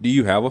 Do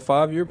you have a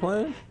 5-year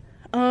plan?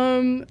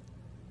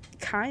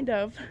 Kind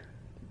of.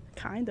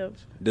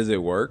 Does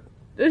it work?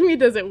 I mean,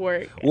 does it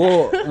work?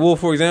 Well,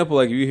 for example,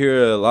 like you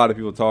hear a lot of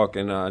people talk,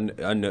 and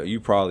I know you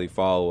probably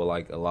follow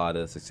like a lot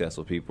of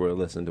successful people or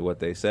listen to what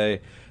they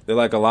say. They're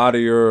like, a lot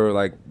of your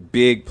like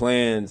big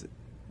plans,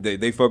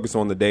 they focus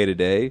on the day to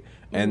day,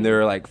 and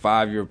their like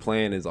 5-year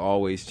plan is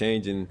always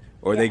changing,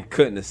 or they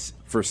couldn't have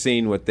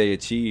foreseen what they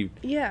achieved.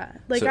 Yeah,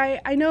 like so,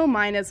 I know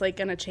mine is like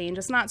gonna change.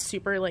 It's not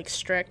super like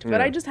strict,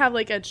 but I just have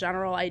like a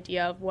general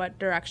idea of what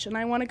direction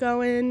I want to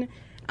go in.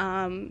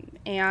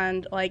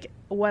 And like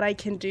what I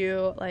can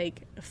do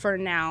like for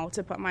now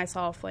to put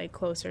myself like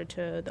closer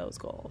to those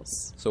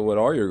goals. So what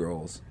are your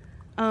goals?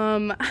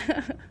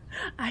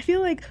 I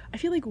feel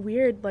like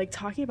weird like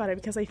talking about it,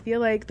 because I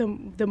feel like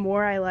the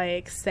more I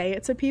like say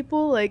it to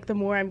people, like the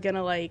more I'm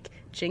gonna like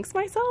jinx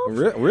myself.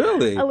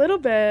 Really? A little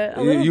bit.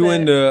 You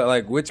into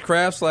like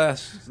witchcraft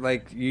 /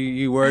 like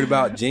you worried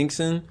about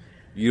jinxing?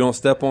 You don't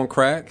step on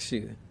cracks?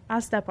 I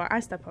step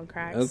on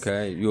cracks.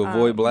 Okay. You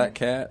avoid black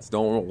cats?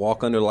 Don't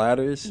walk under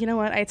ladders? You know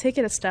what? I take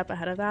it a step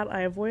ahead of that.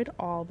 I avoid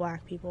all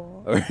black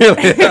people.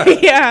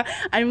 Really? Yeah.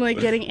 I'm like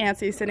getting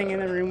antsy sitting in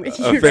the room with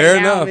you fair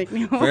right enough.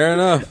 now. Fair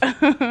enough.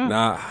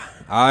 Nah,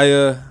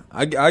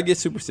 I get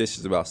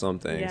superstitious about some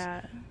things.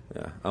 Yeah.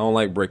 I don't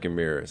like breaking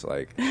mirrors.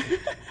 Like,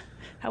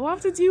 how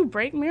often do you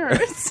break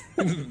mirrors?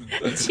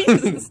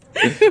 Jesus.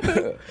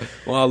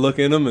 Well, I look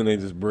in them and they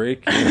just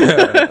break.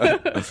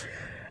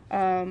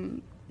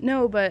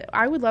 No, but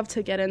I would love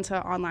to get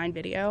into online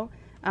video,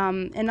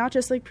 and not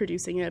just like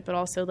producing it, but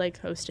also like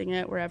hosting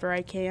it wherever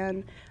I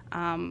can.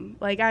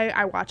 Like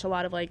I watch a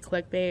lot of like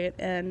clickbait,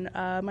 and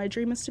my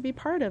dream is to be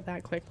part of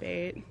that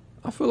clickbait.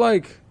 I feel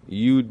like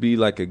you would be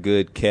like a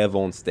good Kev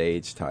on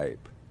stage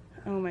type.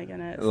 Oh my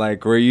goodness.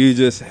 Like where you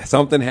just,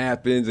 something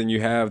happens and you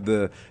have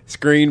the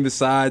screen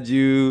beside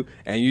you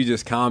and you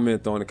just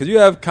comment on it. Because you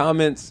have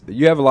comments,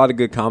 you have a lot of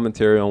good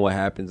commentary on what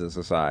happens in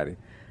society.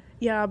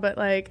 Yeah, but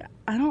like,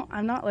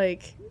 I'm not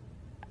like,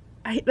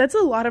 that's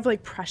a lot of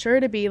like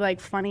pressure to be like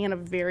funny in a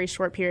very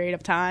short period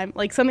of time.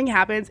 Like something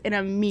happens and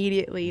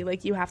immediately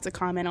like you have to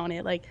comment on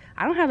it. Like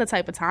I don't have the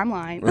type of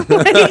timeline.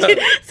 Like,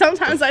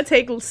 sometimes I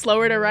take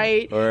slower to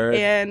write. Right.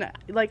 And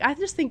like I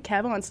just think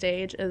Kev on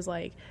stage is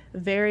like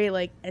very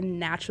like a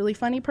naturally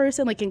funny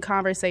person. Like in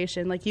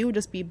conversation, like you would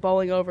just be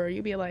bowling over.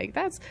 You'd be like,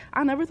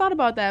 I never thought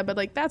about that, but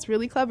like that's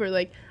really clever.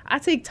 Like I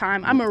take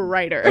time. I'm a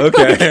writer.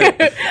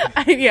 Okay.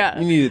 Yeah.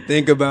 You need to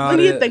think about it. I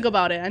need to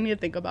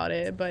think about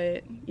it.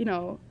 But you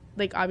know,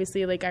 like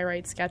obviously like I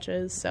write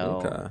sketches,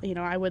 so you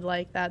know I would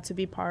like that to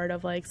be part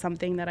of like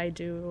something that I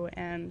do,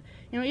 and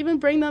you know even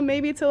bring them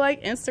maybe to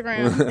like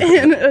Instagram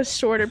in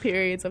shorter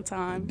periods of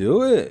time.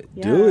 Do it.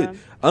 I don't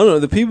know,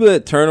 the people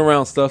that turn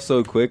around stuff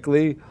so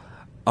quickly,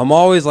 I'm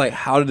always like,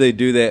 how do they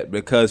do that?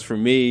 Because for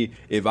me,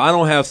 if I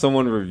don't have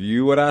someone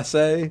review what I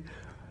say,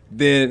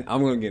 then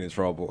I'm gonna get in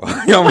trouble.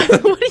 What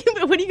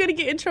are you gonna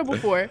get in trouble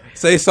for?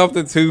 Say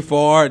something too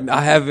far.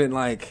 I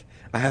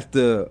have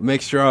to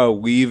make sure I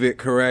weave it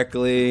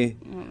correctly.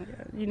 Oh my God.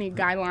 You need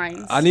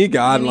guidelines. I need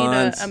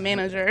guidelines. You need a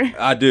manager.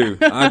 I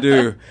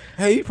do.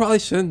 Hey, you probably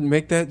shouldn't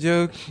make that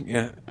joke.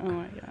 Yeah. Oh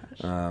my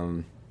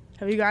gosh.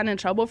 Have you gotten in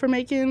trouble for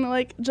making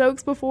like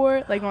jokes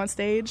before, like on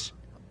stage?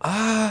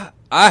 I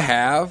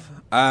have.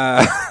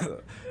 I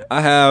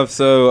have.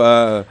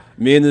 So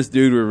me and this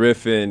dude were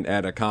riffing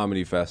at a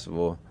comedy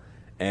festival,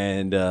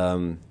 and we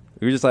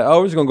were just like,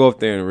 oh, we're just gonna go up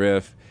there and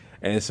riff.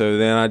 And so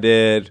then I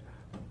did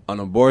an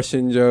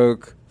abortion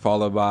joke,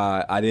 followed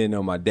by I didn't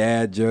know my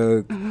dad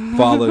joke,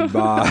 followed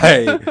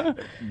by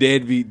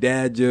deadbeat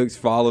dad jokes,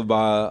 followed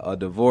by a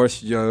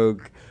divorce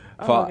joke.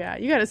 Oh, God.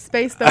 You got to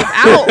space those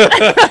out.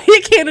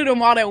 You can't do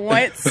them all at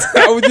once.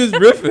 I was just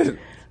riffing.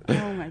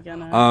 Oh, my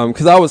goodness.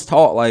 Because I was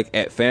taught, like,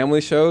 at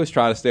family shows,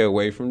 try to stay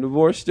away from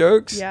divorce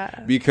jokes.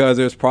 Yeah. Because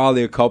there's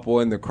probably a couple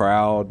in the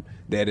crowd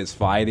that is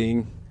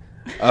fighting.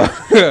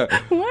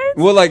 What?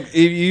 Well, like,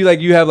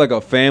 if you have, like,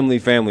 a family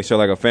show,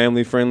 like a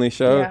family-friendly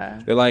show.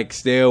 Yeah. They're, like,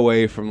 stay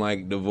away from,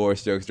 like,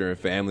 divorce jokes during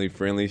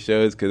family-friendly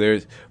shows because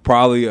there's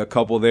probably a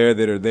couple there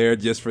that are there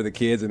just for the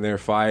kids and they're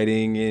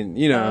fighting and,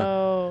 you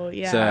know. Oh,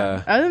 yeah.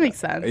 So, that makes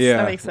sense. Yeah.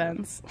 That makes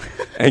sense.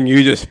 And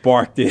you just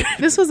sparked it.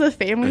 This was a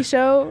family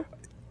show?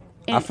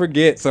 I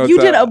forget. So you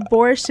did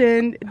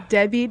abortion,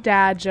 deadbeat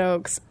dad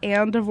jokes,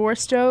 and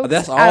divorce jokes.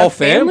 That's all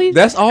family.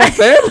 That's all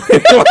family.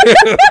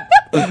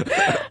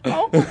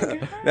 Oh my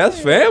God. That's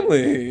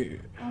family.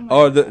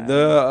 Or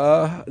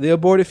the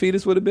aborted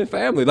fetus would have been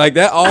family. Like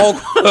that all.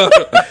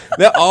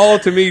 That all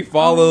to me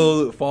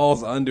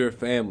falls under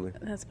family.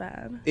 That's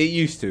bad. It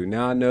used to.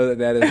 Now I know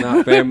that is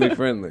not family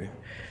friendly.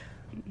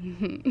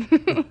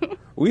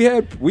 We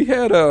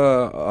had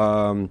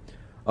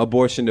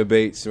abortion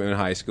debates in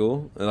high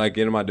school, like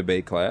in my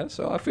debate class.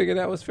 So I figured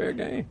that was fair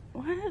game.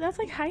 What? That's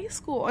like high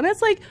school, and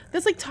that's like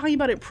talking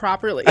about it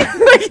properly,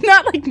 like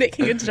not like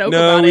making a joke.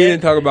 No, about we it.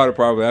 didn't talk about it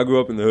properly. I grew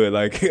up in the hood.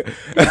 Like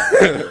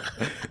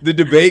the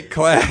debate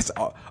class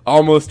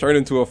almost turned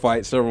into a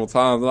fight several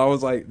times, and I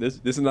was like, "This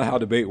is not how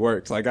debate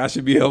works. Like I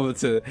should be able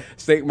to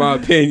state my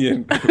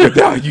opinion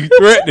without you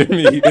threatening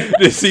me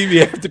to see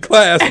me after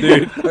class,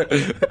 dude."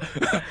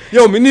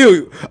 Yo,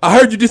 McNeil, I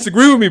heard you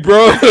disagree with me,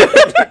 bro.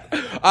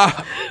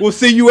 We'll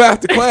see you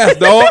after class,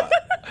 dog.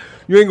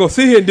 You ain't gonna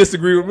sit here and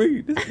disagree with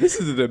me. This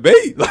is a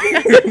debate.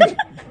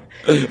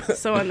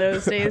 So on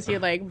those days, you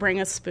like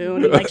bring a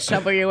spoon and like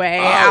shovel your way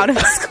out of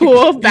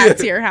school back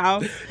to your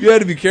house. You had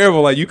to be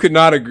careful. Like you could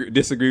not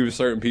disagree with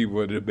certain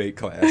people in a debate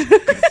class.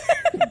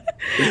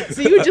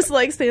 So you would just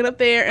like stand up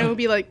there and would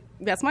be like,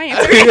 "That's my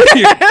answer."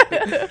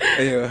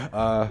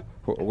 Yeah.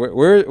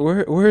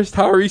 Where's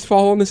Tyrese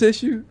fall on this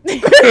issue?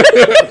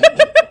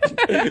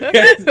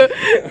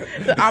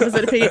 The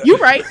opposite opinion. You're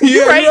right.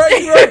 You're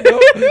right. No.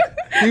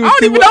 I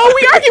don't even know what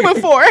we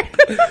arguing for.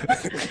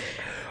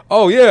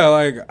 Oh yeah,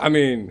 like I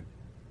mean,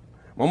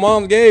 my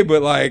mom's gay,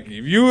 but like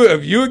if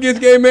you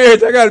against gay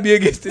marriage, I gotta be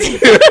against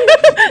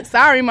it.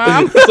 Sorry,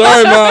 mom.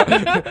 Sorry, mom.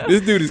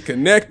 This dude is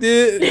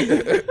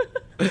connected.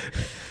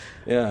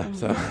 Yeah.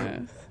 So yeah,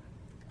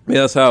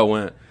 that's how it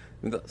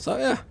went. So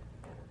yeah,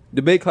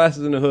 debate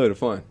classes in the hood are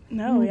fun.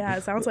 No, yeah,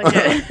 it sounds like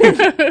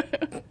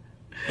it.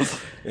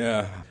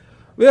 Yeah.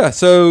 Yeah,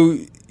 so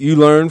you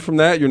learn from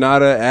that. You're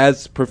not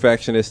as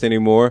perfectionist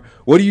anymore.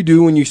 What do you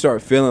do when you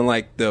start feeling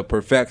like the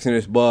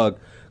perfectionist bug?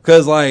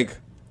 Because, like,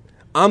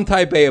 I'm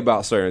type A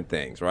about certain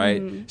things,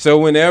 right? Mm-hmm. So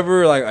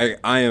whenever, like,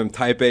 I am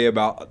type A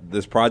about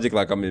this project,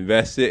 like, I'm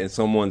invested and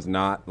someone's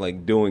not,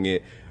 like, doing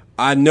it,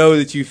 I know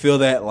that you feel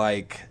that,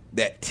 like,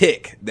 that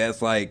tick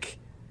that's, like,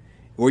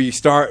 where you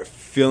start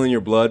feeling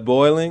your blood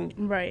boiling.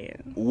 Right.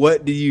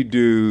 What do you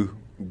do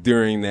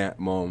during that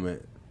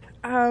moment?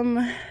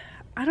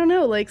 I don't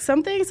know, like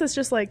some things it's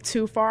just like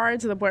too far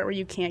to the point where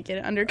you can't get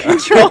it under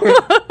control.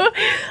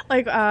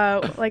 like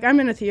I'm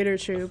in a theater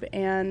troupe,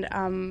 and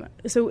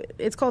so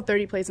it's called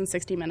 30 Plays in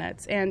 60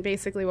 Minutes, and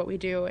basically what we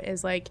do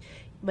is like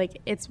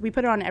we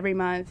put it on every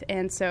month,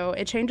 and so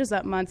it changes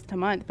up month to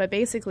month, but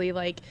basically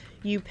like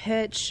you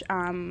pitch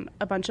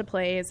a bunch of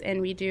plays,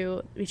 and we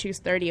choose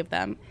 30 of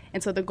them,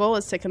 and so the goal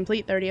is to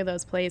complete 30 of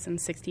those plays in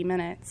 60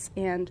 minutes,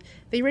 and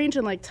they range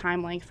in like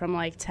time length from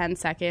like 10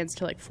 seconds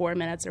to like 4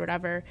 minutes or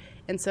whatever.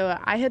 And so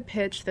I had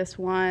pitched this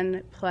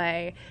one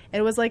play.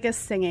 It was like a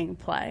singing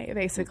play,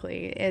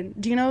 basically. And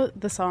do you know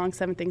the song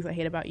 7 Things I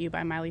Hate About You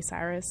by Miley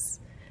Cyrus?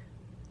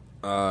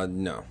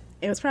 No.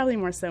 It was probably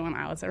more so when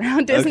I was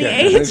around Disney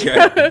age.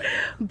 Okay.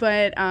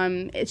 But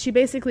she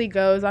basically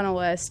goes on a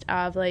list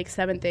of like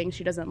 7 things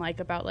she doesn't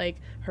like about like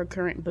her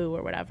current boo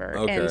or whatever.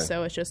 Okay. And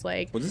so it's just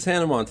like... Was this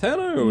Hannah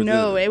Montana? Or was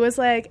no, it was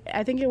like...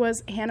 I think it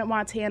was Hannah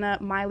Montana,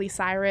 Miley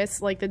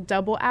Cyrus, like the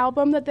double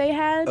album that they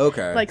had.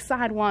 Okay. Like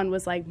side 1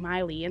 was like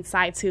Miley and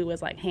side 2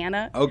 was like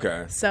Hannah.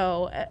 Okay.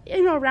 So,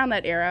 around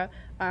that era...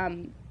 I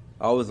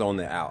was on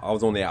the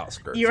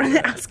outskirts. You were on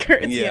the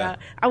outskirts, yeah.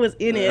 I was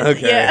in it,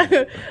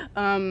 okay.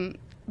 Yeah.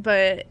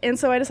 And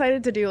so I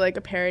decided to do like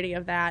a parody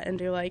of that and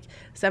do like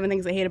 7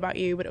 Things I Hate About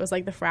You, but it was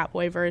like the frat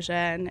boy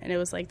version, and it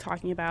was like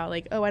talking about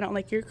like, oh, I don't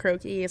like your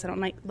croquis, I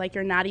don't like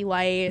your natty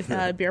light,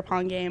 beer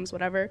pong games,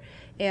 whatever.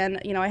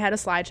 And you know, I had a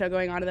slideshow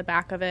going on in the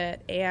back of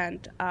it,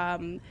 and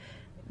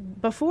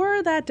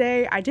before that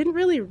day, I didn't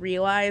really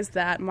realize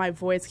that my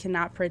voice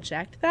cannot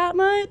project that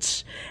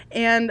much.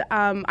 And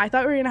I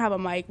thought we were going to have a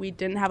mic. We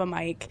didn't have a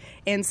mic.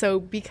 And so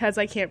because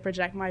I can't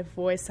project, my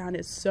voice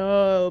sounded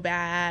so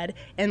bad.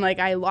 And, like,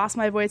 I lost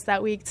my voice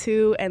that week,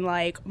 too. And,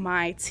 like,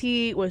 my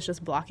tea was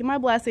just blocking my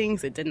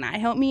blessings. It did not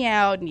help me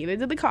out. Neither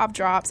did the cough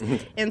drops.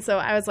 And so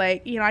I was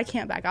like, you know, I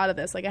can't back out of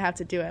this. Like, I have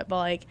to do it. But,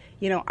 like,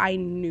 you know, I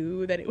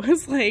knew that it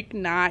was, like,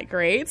 not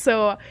great.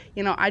 So,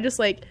 you know, I just,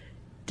 like,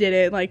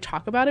 didn't like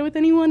talk about it with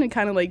anyone and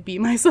kind of like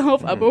beat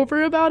myself up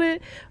over about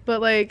it.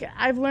 But like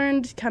I've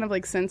learned kind of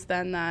like since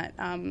then that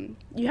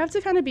you have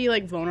to kind of be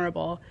like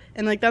vulnerable,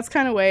 and like that's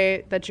kind of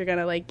way that you're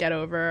gonna like get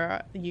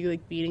over you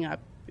like beating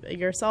up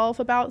yourself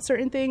about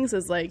certain things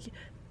is like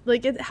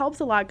it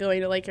helps a lot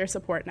going to like your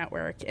support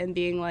network and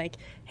being like,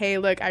 hey,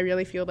 look, I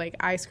really feel like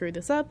I screwed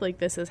this up, like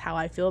this is how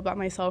I feel about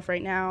myself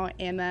right now.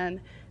 And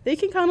then they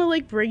can kind of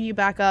like bring you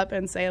back up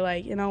and say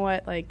like, you know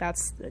what, like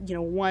that's, you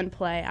know, one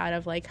play out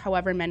of like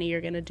however many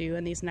you're going to do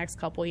in these next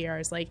couple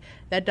years. Like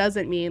that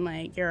doesn't mean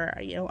like you're,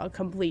 you know, a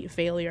complete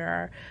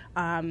failure.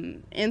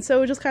 And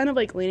so just kind of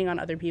like leaning on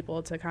other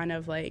people to kind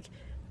of like,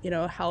 you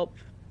know, help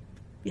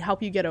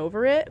you get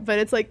over it. But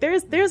it's like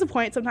there's a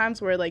point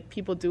sometimes where like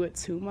people do it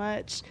too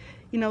much.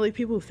 You know, like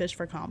people who fish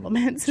for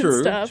compliments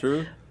and stuff.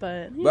 True.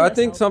 But I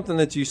think something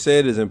that you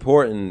said is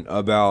important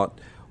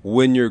about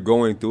when you're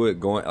going through it,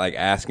 like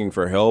asking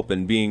for help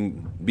and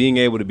being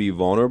able to be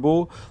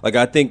vulnerable. Like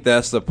I think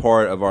that's the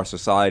part of our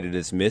society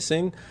that's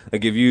missing.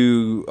 Like if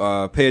you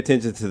pay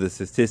attention to the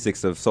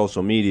statistics of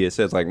social media, it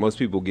says like most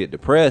people get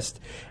depressed,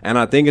 and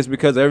I think it's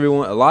because a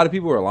lot of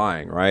people are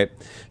lying, right?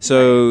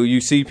 So you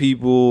see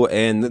people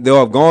and they'll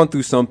have gone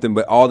through something,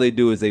 but all they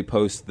do is they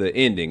post the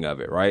ending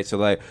of it, right? So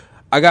like,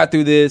 I got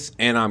through this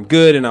and I'm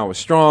good and I was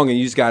strong and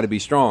you just got to be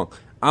strong.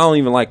 I don't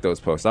even like those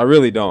posts. I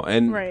really don't.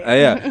 And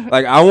yeah,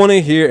 like I want to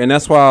hear, and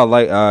that's why I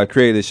like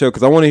created this show,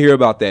 because I want to hear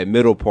about that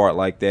middle part,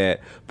 like that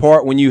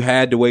part when you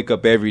had to wake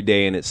up every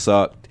day and it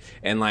sucked,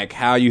 and like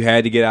how you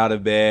had to get out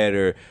of bed,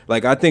 or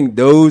like I think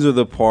those are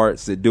the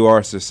parts that do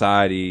our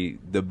society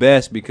the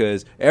best,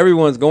 because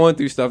everyone's going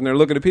through stuff and they're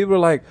looking at people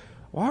like,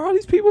 why are all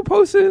these people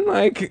posting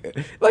like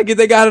if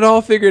they got it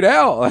all figured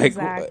out? Like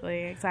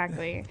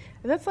exactly.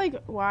 That's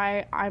like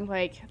why I'm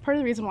like part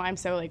of the reason why I'm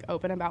so like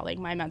open about like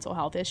my mental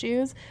health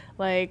issues.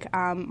 Like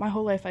my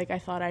whole life, like I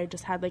thought I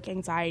just had like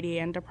anxiety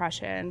and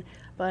depression,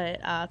 but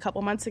a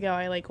couple months ago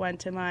I like went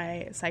to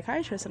my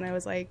psychiatrist and I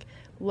was like,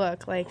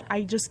 look, like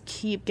I just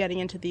keep getting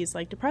into these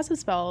like depressive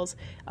spells,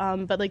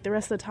 but like the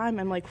rest of the time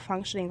I'm like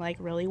functioning like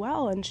really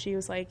well. And she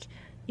was like,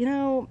 you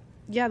know,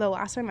 yeah, the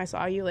last time I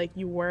saw you, like,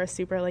 you were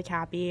super, like,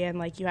 happy and,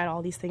 like, you had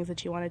all these things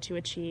that you wanted to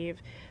achieve.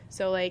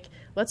 So, like,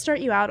 let's start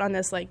you out on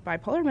this, like,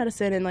 bipolar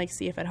medicine and, like,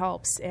 see if it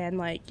helps. And,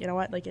 like, you know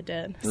what? Like, it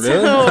did. Really?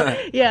 So,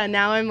 yeah,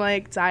 now I'm,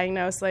 like,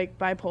 diagnosed, like,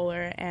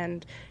 bipolar.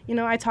 And, you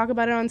know, I talk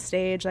about it on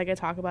stage. Like, I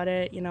talk about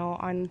it, you know,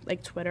 on,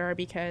 like, Twitter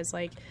because,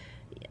 like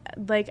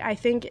I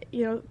think,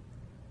 you know,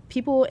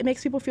 it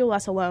makes people feel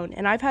less alone.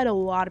 And I've had a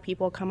lot of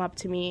people come up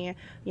to me,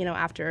 you know,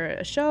 after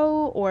a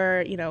show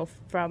or, you know,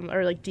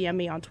 or like DM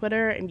me on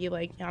Twitter and be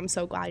like, I'm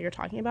so glad you're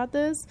talking about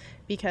this,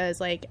 because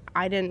like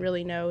I didn't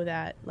really know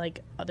that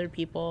like other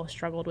people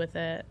struggled with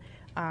it.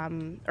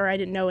 Or I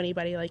didn't know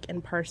anybody like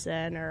in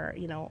person or,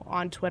 you know,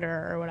 on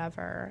Twitter or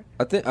whatever.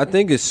 I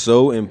think it's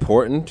so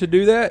important to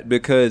do that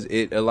because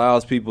it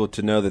allows people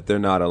to know that they're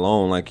not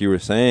alone. Like you were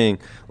saying,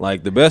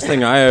 like the best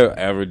thing I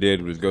ever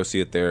did was go see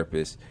a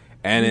therapist.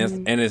 And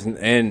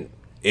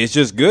it's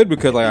just good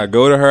because like I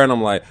go to her and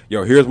I'm like,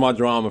 yo, here's my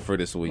drama for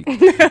this week.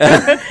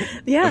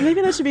 Yeah,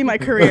 maybe that should be my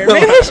career.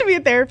 Maybe I should be a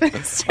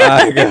therapist.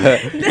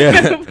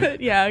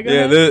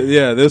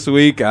 This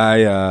week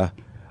I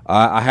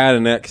had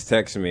an ex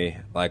text me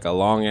like a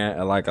long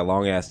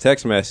ass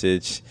text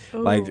message.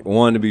 Ooh. Like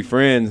wanting to be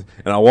friends,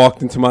 and I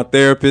walked into my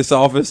therapist's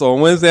office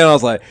on Wednesday and I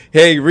was like,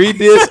 hey, read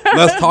this,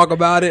 let's talk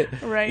about it.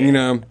 Right. You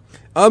know,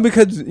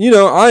 because you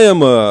know I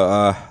am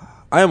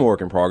a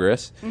work in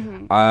progress.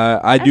 Mm-hmm.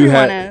 I do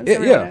have,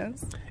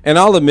 and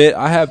I'll admit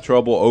I have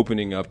trouble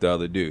opening up to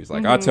other dudes.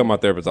 Like I tell my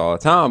therapist all the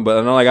time, but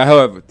I know like I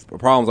have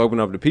problems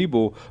opening up to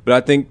people. But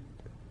I think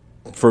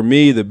for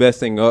me the best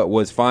thing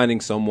was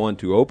finding someone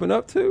to open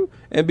up to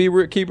and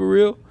keep it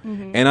real.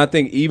 Mm-hmm. And I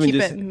think even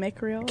keep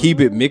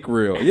it Mick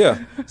real.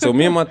 Yeah. So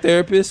me and my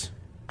therapist,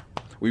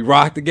 we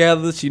rock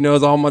together. She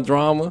knows all my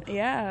drama.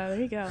 Yeah,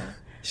 there you go.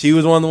 She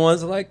was one of the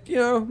ones like, you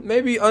know,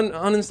 maybe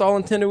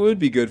uninstalling Tinder would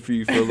be good for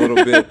you for a little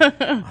bit.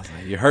 I was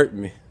like, you hurt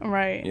me.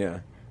 Right. Yeah.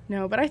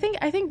 No, but I think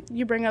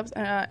you bring up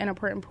an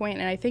important point,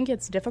 and I think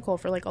it's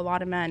difficult for like a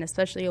lot of men,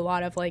 especially a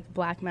lot of like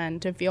black men,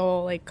 to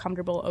feel like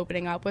comfortable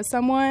opening up with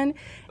someone.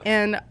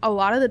 And a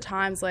lot of the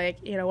times, like,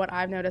 you know, what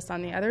I've noticed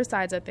on the other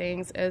sides of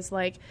things is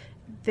like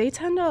they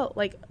tend to,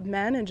 like,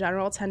 men in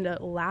general tend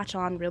to latch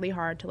on really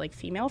hard to, like,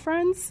 female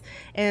friends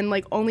and,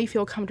 like, only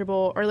feel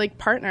comfortable, or, like,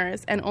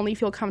 partners, and only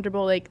feel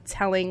comfortable, like,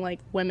 telling, like,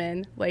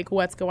 women, like,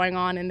 what's going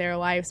on in their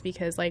lives,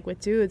 because, like, with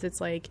dudes,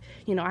 it's like,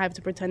 you know, I have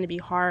to pretend to be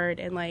hard,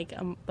 and, like,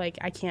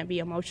 I can't be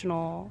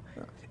emotional.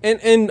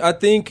 And I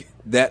think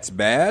that's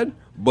bad,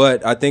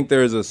 but I think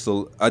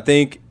I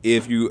think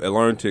if you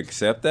learn to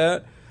accept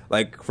that,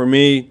 like, for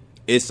me,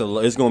 it's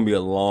going to be a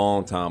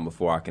long time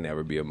before I can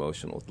ever be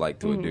emotional, like,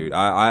 to a dude.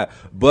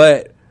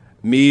 But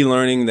me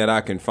learning that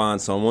I can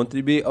find someone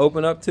to be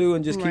open up to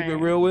and just keep it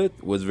real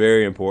with was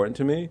very important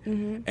to me.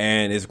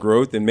 And it's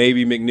growth, and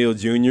maybe McNeil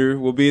Jr.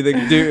 will be the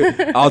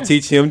dude. I'll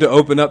teach him to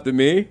open up to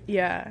me.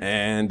 Yeah.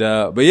 And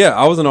but yeah,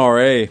 I was an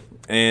RA,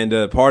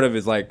 and part of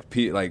it's like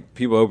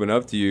people open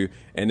up to you.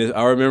 And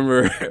I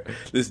remember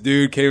this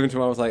dude came into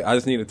me. I was like, I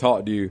just need to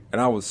talk to you,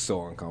 and I was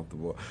so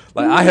uncomfortable.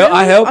 Like, I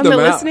helped him out. On the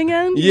listening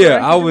end?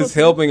 Yeah, I was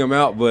helping him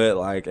out, but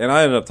like, and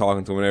I ended up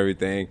talking to him and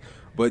everything.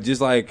 But just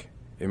like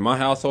in my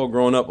household,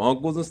 growing up,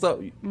 uncles and stuff,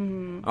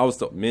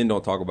 men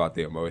don't talk about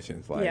their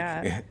emotions. Like,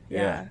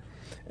 yeah.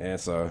 And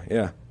so,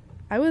 yeah.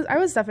 I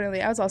was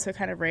also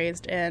kind of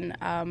raised in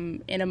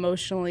an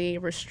emotionally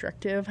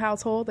restrictive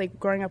household. Like,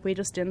 growing up, we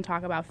just didn't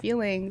talk about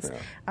feelings.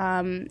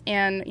 Yeah.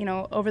 And, you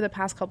know, over the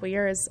past couple of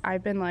years,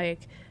 I've been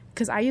like,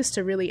 because I used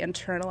to really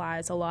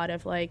internalize a lot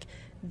of, like,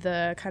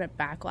 the kind of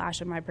backlash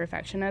of my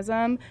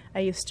perfectionism. I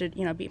used to,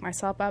 you know, beat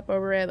myself up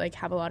over it, like,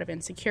 have a lot of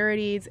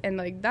insecurities, and,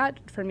 like, that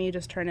for me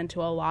just turned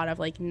into a lot of,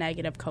 like,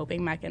 negative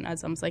coping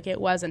mechanisms. Like,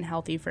 it wasn't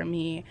healthy for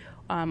me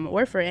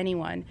or for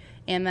anyone.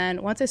 And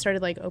then once I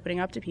started, like, opening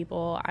up to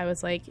people, I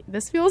was like,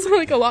 this feels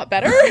like a lot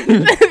better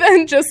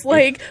than just,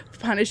 like,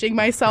 punishing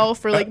myself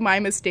for, like, my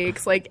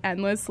mistakes, like,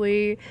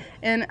 endlessly.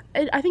 And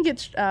I think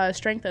it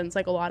strengthens,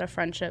 like, a lot of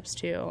friendships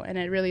too, and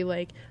it really,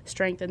 like,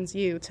 strengthens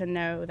you to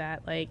know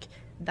that, like,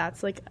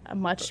 that's, like, a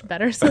much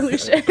better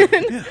solution.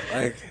 Yeah,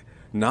 like,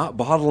 not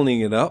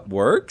bottling it up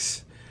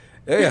works.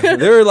 Yeah,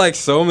 there are, like,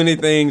 so many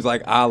things,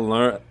 like, I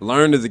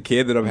learned as a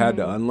kid that I've had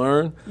to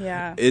unlearn.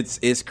 Yeah.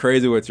 It's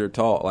crazy what you're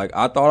taught. Like,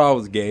 I thought I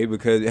was gay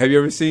because, have you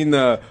ever seen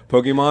the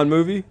Pokemon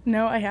movie?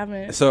 No, I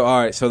haven't. So,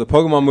 all right, so the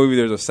Pokemon movie,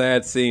 there's a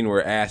sad scene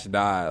where Ash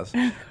dies.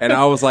 And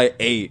I was, like,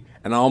 8,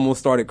 and I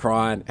almost started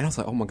crying. And I was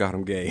like, oh, my God,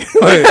 I'm gay.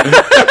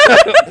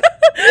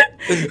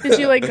 Did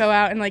you, like, go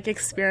out and, like,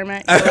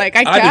 experiment? You're like,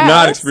 I did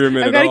not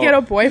experiment I've got to get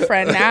a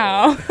boyfriend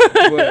now.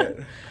 But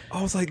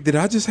I was like, did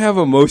I just have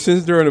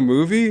emotions during a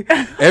movie?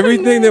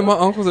 Everything that my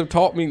uncles have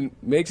taught me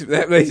makes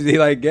me,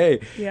 like, gay.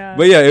 Yeah.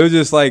 But, yeah, it was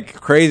just, like,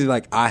 crazy.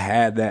 Like, I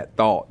had that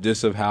thought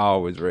just of how I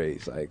was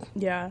raised. Like,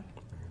 yeah.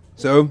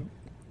 So,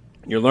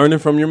 you're learning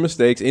from your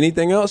mistakes.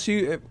 Anything else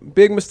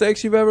big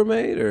mistakes you've ever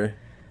made, or?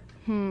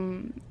 I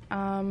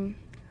don't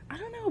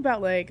know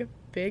about, like,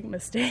 big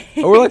mistakes.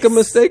 Or, like, a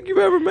mistake you've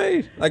ever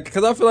made. Like,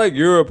 because I feel like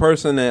you're a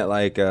person that,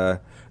 like,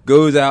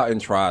 goes out and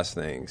tries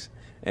things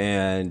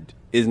and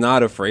is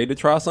not afraid to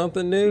try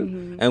something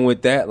new. And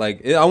with that,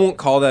 like, I won't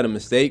call that a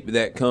mistake, but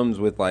that comes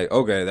with, like,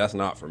 okay, that's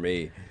not for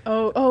me.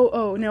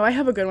 Oh, no, I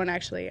have a good one,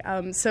 actually.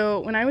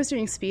 So when I was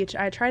doing speech,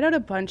 I tried out a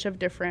bunch of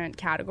different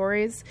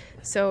categories.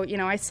 So, you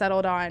know, I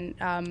settled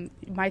on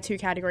my 2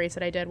 categories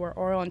that I did were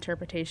oral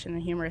interpretation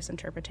and humorous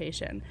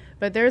interpretation.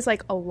 But there's,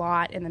 like, a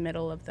lot in the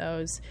middle of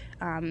those.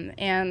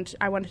 And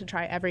I wanted to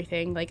try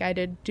everything. Like, I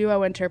did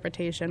duo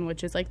interpretation,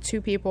 which is, like,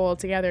 2 people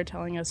together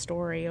telling a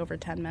story over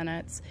 10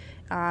 minutes.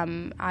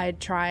 I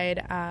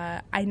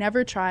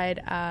never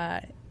tried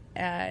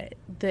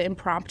the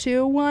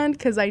impromptu one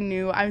because I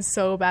knew I was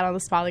so bad on the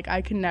spot. Like,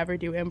 I could never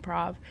do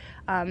improv.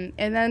 And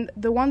then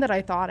the one that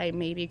I thought I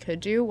maybe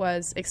could do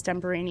was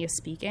extemporaneous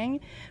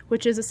speaking,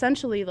 which is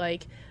essentially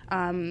like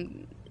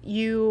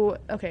you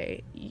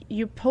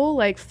pull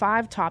like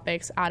 5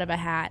 topics out of a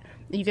hat.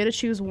 You get to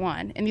choose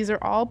one, and these are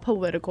all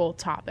political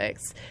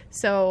topics.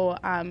 So,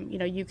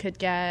 you could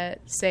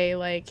get, say,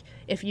 like,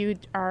 if you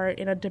are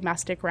in a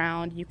domestic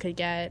round, you could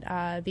get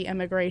the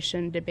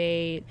immigration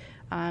debate.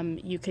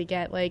 You could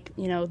get, like,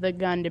 the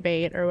gun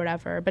debate or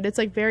whatever. But it's,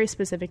 like, very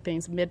specific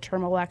things,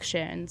 midterm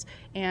elections.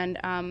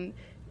 And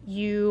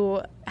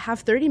you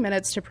have 30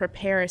 minutes to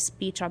prepare a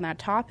speech on that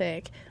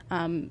topic.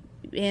 And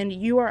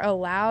you are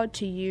allowed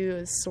to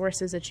use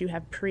sources that you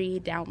have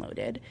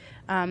pre-downloaded.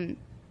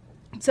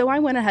 So I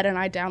went ahead and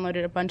I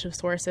downloaded a bunch of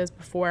sources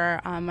before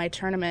my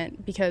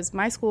tournament because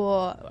my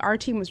school, our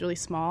team was really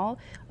small.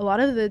 A lot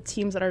of the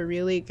teams that are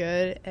really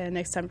good in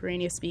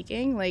extemporaneous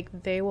speaking,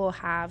 like, they will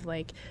have,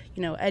 like,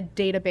 a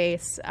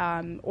database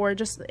or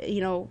just,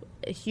 a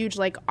huge,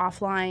 like,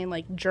 offline,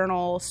 like,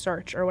 journal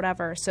search or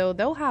whatever. So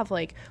they'll have,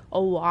 like, a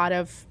lot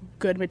of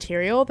good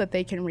material that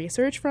they can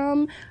research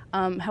from.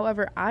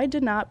 However, I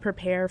did not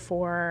prepare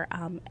for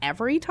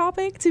every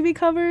topic to be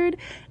covered.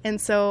 And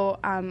so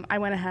I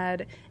went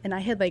ahead and I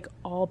had like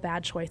all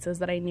bad choices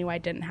that I knew I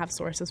didn't have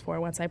sources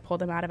for once I pulled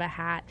them out of a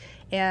hat.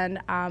 And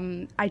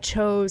I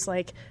chose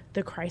like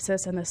the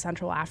crisis in the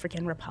Central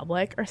African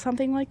Republic or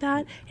something like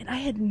that. And I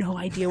had no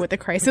idea what the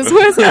crisis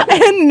was. I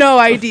had no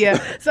idea.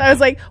 So I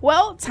was like,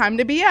 well, time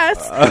to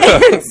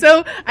BS. And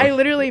so I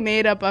literally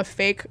made up a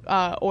fake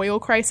oil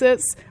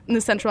crisis in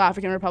the Central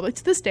African Republic.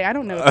 To this day, I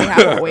don't know if they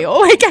have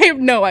oil. Like, I have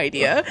no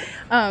idea.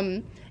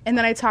 And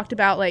then I talked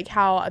about like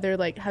how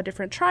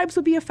different tribes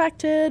would be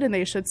affected, and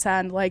they should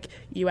send like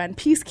UN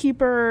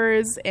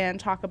peacekeepers,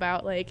 and talk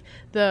about like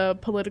the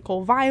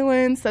political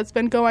violence that's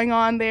been going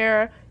on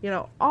there. You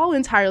know, all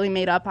entirely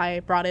made up.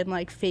 I brought in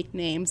like fake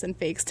names and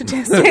fake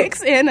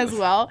statistics in as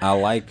well. I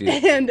like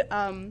it.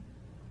 And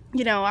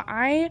you know,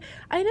 I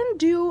didn't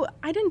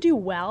do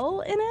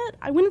well in it.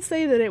 I wouldn't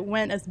say that it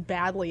went as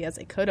badly as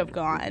it could have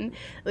gone.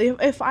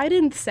 If I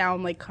didn't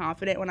sound like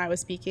confident when I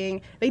was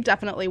speaking, they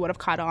definitely would have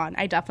caught on.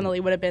 I definitely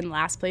would have been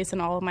last place in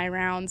all of my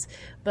rounds.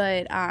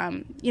 But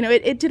you know,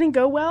 it didn't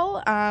go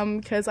well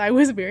because I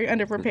was very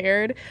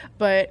underprepared.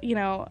 But you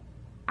know,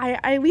 I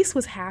at least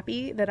was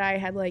happy that I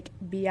had like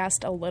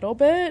BS'd a little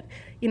bit.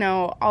 You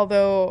know,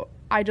 although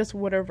I just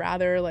would have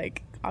rather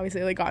like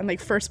obviously like gotten like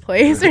first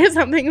place or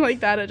something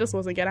like that. It just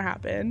wasn't gonna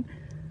happen.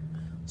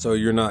 So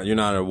you're not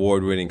an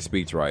award-winning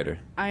speechwriter.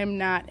 I am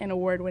not an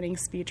award-winning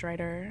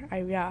speechwriter.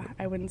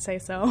 I wouldn't say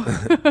so.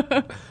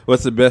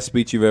 What's the best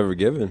speech you've ever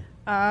given?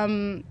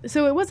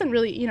 So it wasn't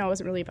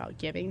really about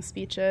giving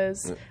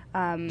speeches.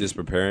 Just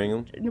preparing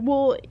them?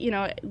 Well, you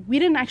know, we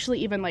didn't actually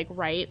even like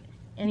write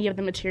any of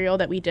the material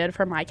that we did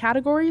for my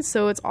categories,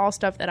 so it's all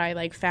stuff that I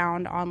like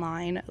found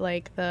online.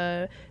 Like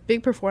the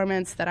big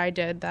performance that I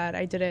did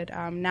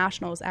at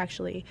Nationals,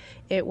 actually,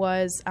 it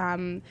was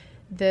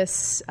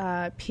this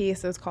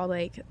piece that was called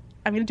like,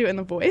 I'm gonna do it in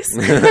the voice.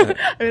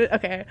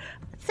 Okay.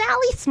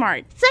 Sally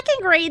Smart, second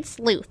grade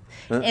sleuth.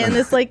 And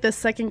it's like the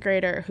second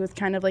grader who's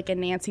kind of like a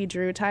Nancy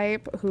Drew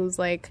type, who's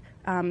like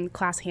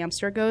class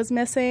hamster goes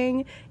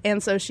missing.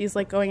 And so she's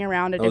like going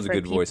around to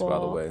different people. That was a good voice, by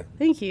the way.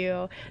 Thank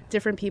you.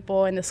 Different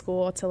people in the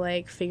school to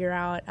like figure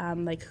out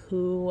like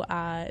who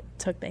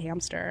took the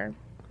hamster.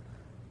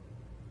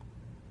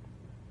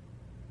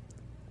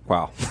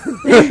 Wow.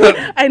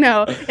 I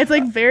know. It's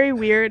like very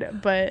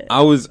weird, but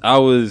I was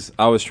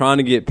trying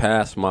to get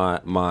past my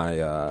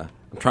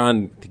I'm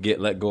trying to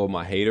let go of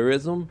my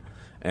haterism,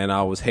 and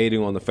I was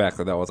hating on the fact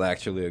that was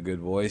actually a good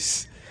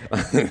voice.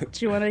 Do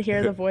you want to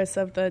hear the voice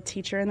of the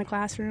teacher in the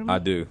classroom? I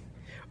do.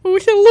 Oh,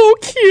 hello,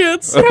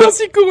 kids. How's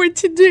it going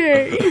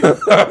today?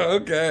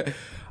 Okay.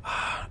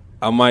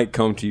 I might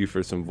come to you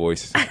for some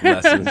voice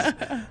lessons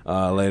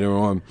later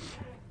on.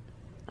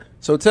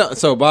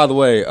 So by the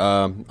way,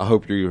 I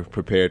hope you're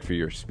prepared for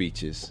your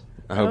speeches.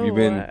 I hope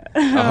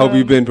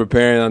you've been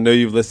preparing. I know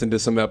you've listened to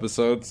some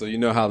episodes, so you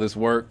know how this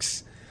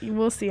works.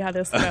 We'll see how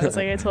this goes.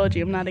 Like I told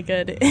you, I'm not a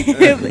good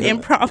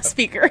improv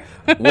speaker.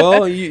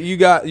 Well, you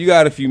got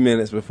a few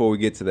minutes before we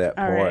get to that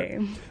part.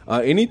 All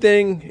right.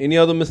 Any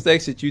other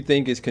mistakes that you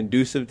think is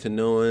conducive to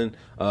knowing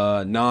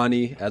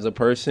Nani as a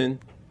person?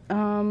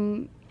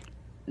 Not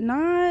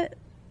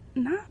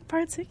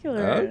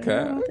particular.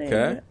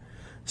 Okay.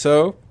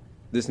 So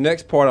this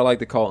next part I like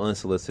to call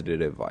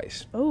unsolicited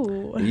advice.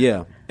 Oh.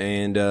 Yeah,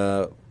 and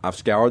I've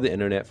scoured the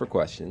internet for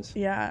questions.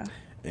 Yeah.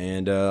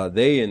 And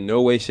they in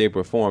no way, shape,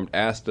 or form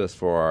asked us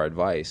for our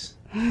advice,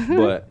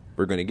 but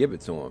we're going to give it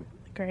to them.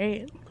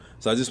 Great.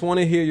 So I just want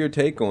to hear your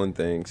take on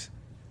things.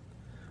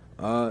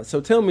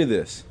 So tell me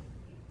this.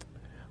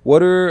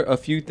 What are a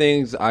few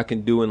things I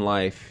can do in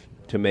life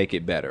to make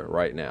it better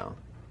right now?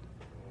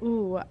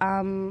 Ooh,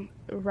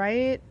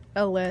 write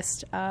a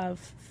list of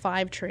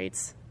 5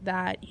 traits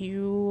that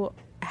you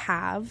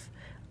have,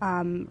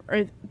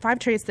 or 5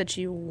 traits that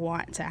you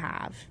want to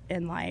have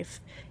in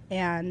life,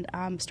 and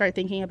start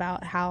thinking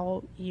about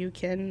how you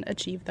can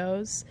achieve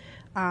those.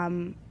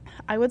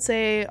 I would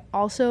say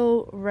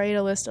also write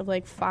a list of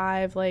like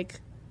 5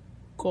 like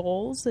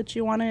goals that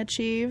you want to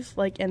achieve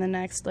like in the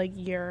next like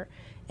year,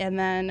 and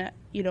then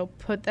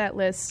put that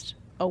list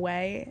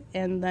away,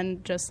 and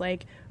then just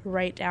like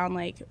write down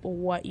like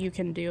what you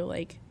can do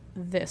like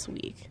this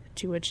week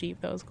to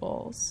achieve those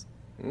goals.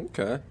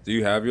 Okay. Do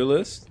you have your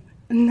list?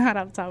 Not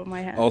off the top of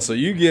my head. Oh, so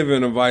you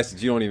giving advice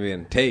that you don't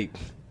even take.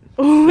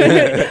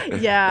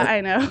 Yeah,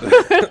 I know.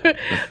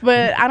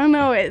 But I don't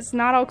know. It's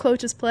not all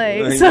coaches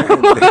play.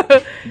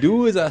 So.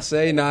 Do as I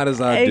say, not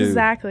as I do.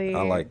 Exactly.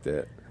 I like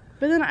that.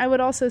 But then I would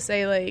also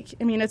say, like,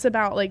 I mean, it's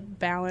about, like,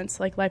 balance.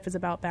 Like, life is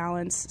about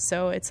balance.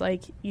 So it's,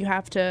 like, you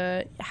have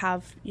to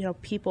have,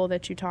 people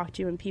that you talk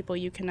to and people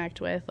you connect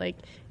with. Like,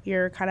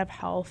 your kind of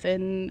health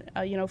and,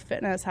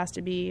 fitness has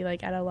to be,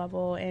 like, at a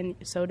level. And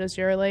so does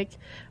your, like,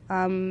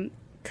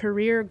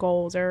 career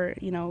goals or,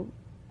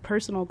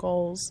 personal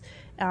goals.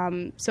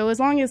 So as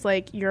long as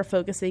like you're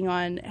focusing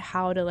on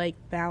how to like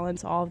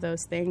balance all of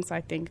those things,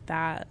 I think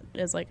that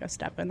is like a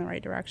step in the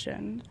right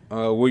direction.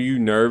 Were you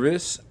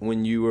nervous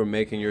when you were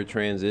making your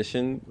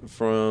transition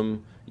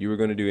from, you were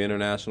going to do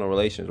international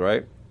relations,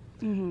 right?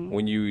 Mm-hmm.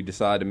 When you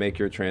decided to make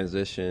your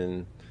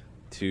transition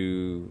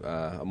to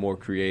a more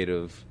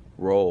creative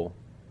role,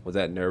 was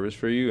that nervous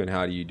for you? And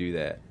how do you do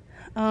that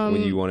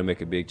when you want to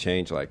make a big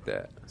change like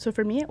that? So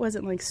for me, it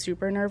wasn't like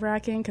super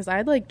nerve-wracking because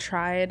I'd like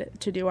tried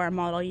to do our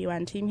Model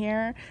UN team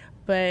here,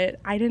 but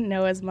I didn't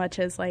know as much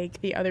as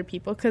like the other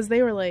people because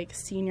they were like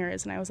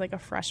seniors and I was like a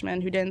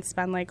freshman who didn't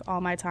spend like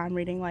all my time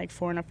reading like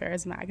Foreign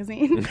Affairs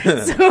magazine.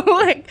 So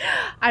like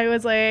I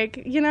was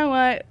like, you know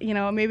what,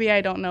 maybe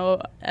I don't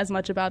know as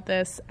much about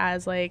this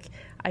as like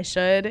I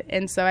should.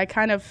 And so I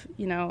kind of,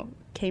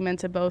 came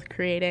into both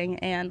creating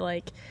and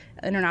like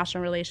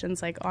international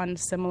relations like on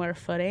similar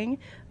footing,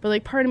 but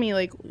like part of me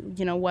like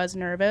was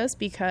nervous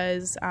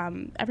because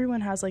everyone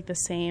has like the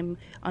same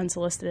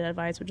unsolicited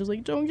advice, which is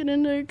like don't get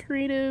into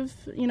creative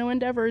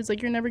endeavors,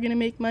 like you're never gonna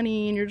make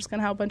money and you're just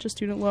gonna have a bunch of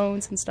student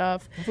loans and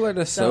stuff. I feel like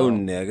that's so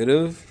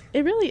negative.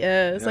 It really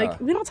is. Yeah.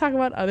 Like we don't talk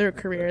about other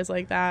careers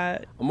like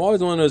that. I'm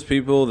always one of those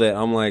people that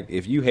I'm like,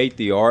 if you hate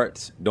the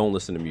arts, don't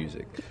listen to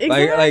music.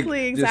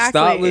 Exactly. Just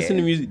stop listening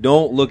to music.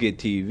 Don't look at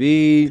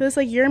TV. So it's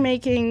like you're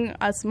making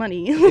us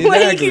money.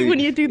 Exactly. Like when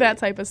you do that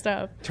type of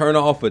stuff. Turn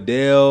off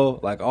Adele,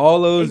 like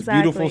all those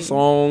beautiful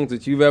songs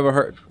that you've ever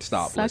heard.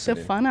 Stop listening. Suck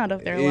the fun out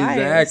of their lives.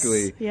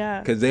 Exactly. Yeah.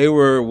 Because they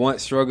were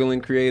once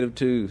struggling creatives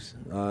too.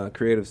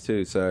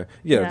 So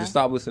just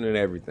stop listening to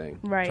everything.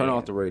 Right. Turn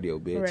off the radio,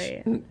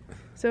 bitch. Right.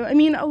 So, I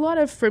mean, a lot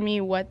of, for me,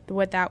 what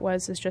that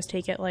was is just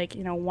take it, like,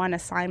 one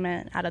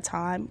assignment at a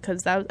time,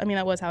 because that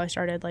was how I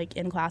started, like,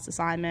 in-class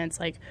assignments,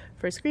 like,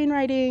 for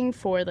screenwriting,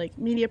 for, like,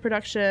 media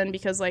production,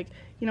 because, like,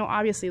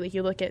 obviously, like,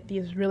 you look at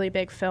these really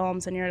big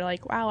films, and you're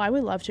like, wow, I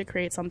would love to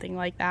create something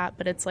like that,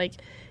 but it's like,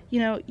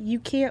 you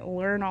can't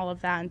learn all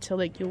of that until,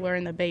 like, you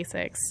learn the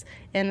basics,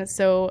 and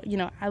so,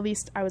 at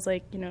least I was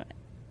like,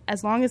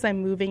 as long as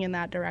I'm moving in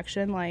that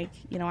direction, like,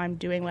 I'm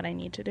doing what I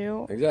need to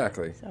do.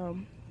 Exactly. So...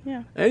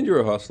 yeah. And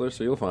you're a hustler,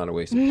 so you'll find a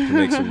way to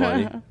make some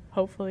money.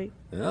 Hopefully.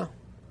 Yeah.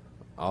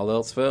 All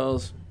else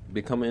fails,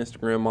 become an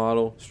Instagram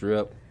model,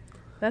 strip.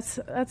 That's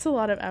a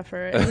lot of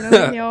effort.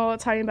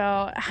 Talking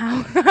about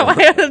how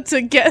I have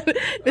to get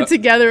the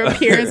together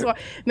appearance.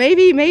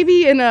 Maybe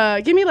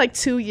give me like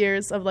 2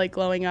 years of like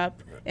glowing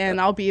up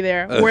and I'll be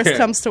there. Worst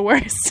comes to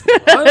worst.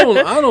 I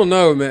don't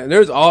know, man.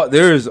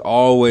 There's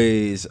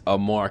always a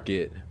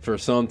market for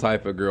some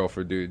type of girl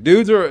for dudes.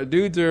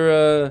 Dudes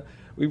are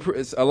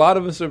a lot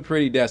of us are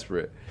pretty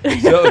desperate.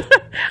 So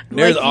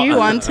like you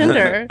on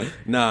Tinder.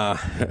 Nah,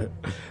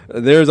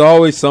 there's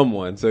always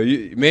someone. So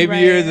maybe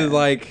right. yours is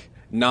like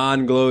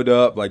non-glowed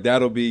up. Like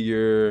that'll be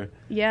your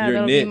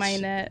that'll niche. be my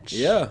niche.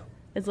 Yeah.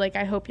 It's like,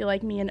 I hope you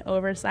like me in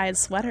oversized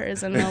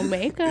sweaters and no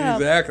makeup.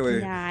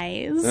 Exactly.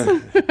 Nice.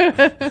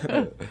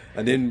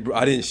 I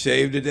didn't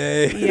shave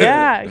today.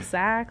 Yeah,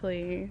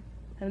 exactly.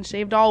 And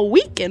shaved all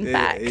week, in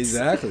fact.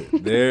 Exactly.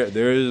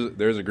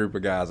 There's a group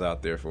of guys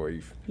out there for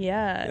you.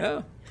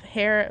 Yeah.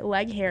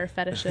 Leg hair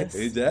fetishes.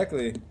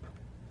 Exactly.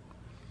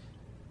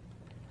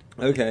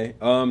 Okay.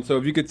 So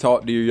if you could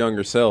talk to your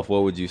younger self,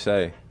 what would you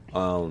say?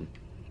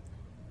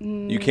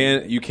 You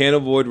can't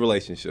avoid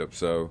relationships,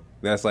 so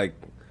that's like.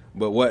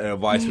 But what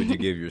advice would you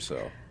give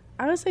yourself?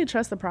 I would say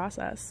trust the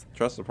process.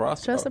 Trust the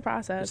process? Trust the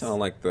process. You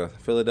sound like the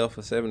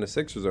Philadelphia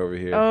 76ers over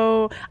here.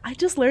 Oh, I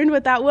just learned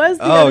what that was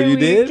the other week.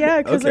 Did?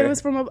 Yeah, because it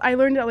was I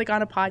learned it like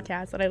on a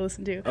podcast that I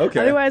listened to.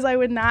 Okay. Otherwise, I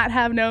would not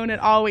have known at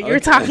all what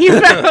you're talking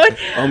about.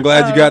 I'm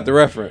glad you got the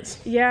reference.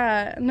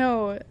 Yeah,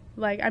 no,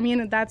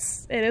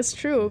 it is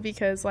true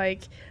because I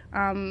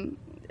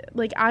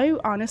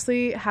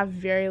honestly have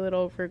very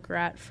little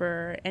regret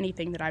for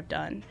anything that I've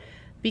done.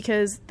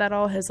 Because that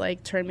all has,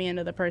 turned me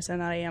into the person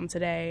that I am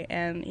today.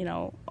 And,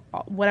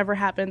 whatever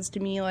happens to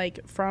me,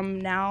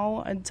 from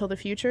now until the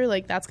future,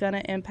 that's going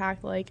to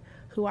impact,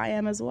 who I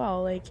am as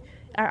well.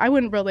 I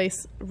wouldn't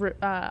erase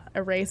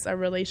a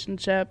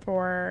relationship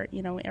or,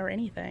 or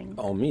anything.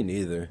 Oh, me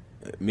neither.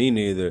 Me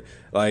neither.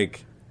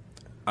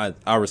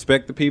 I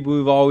respect the people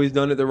who've always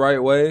done it the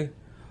right way.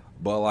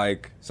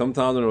 But,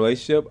 sometimes in a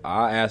relationship,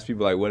 I ask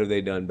people, what have they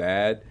done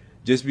bad?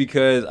 Just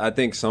because I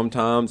think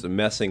sometimes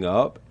messing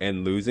up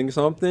and losing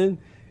something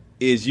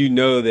is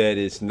that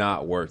it's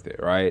not worth it,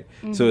 right?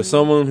 Mm-hmm. So as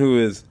someone who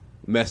is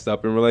messed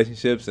up in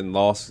relationships and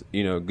lost,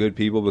 good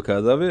people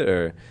because of it,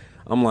 or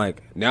I'm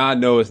now I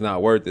know it's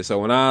not worth it. So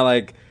when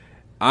I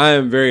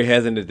am very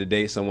hesitant to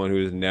date someone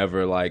who has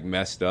never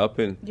messed up,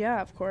 and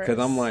yeah, of course,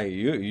 because I'm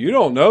you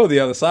don't know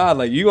the other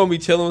side. You gonna be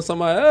chilling with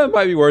somebody, it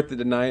might be worth it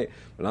tonight,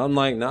 but I'm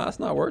nah, it's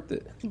not worth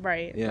it.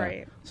 Right, yeah.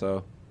 Right.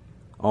 So.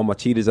 All my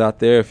cheaters out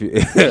there, if you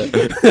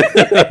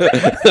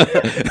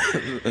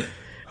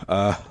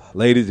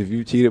ladies, if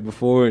you cheated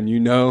before and you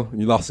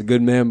lost a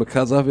good man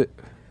because of it,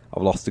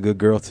 I've lost a good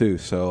girl too.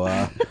 So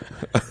I'm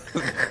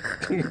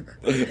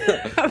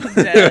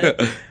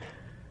dead.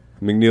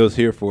 McNeil's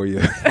here for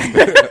you.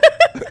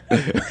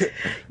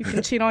 You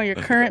You cheat on your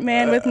current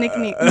man with Nick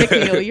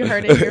Neal. You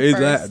heard it here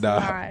first.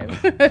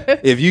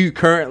 Live. If you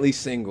currently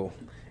single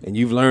and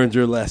you've learned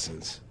your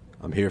lessons,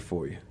 I'm here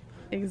for you.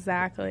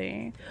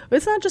 Exactly. But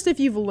it's not just if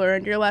you've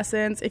learned your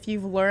lessons, if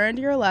you've learned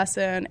your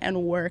lesson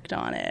and worked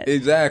on it.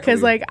 Exactly.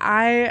 Because, like,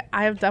 I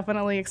have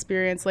definitely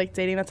experienced, like,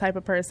 dating the type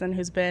of person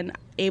who's been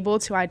able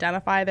to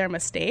identify their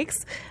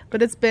mistakes.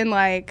 But it's been,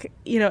 like,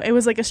 you know, it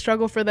was, like, a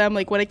struggle for them,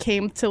 like, when it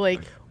came to,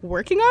 like,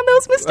 working on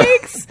those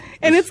mistakes.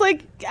 And it's,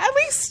 like, at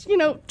least, you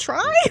know,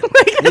 try.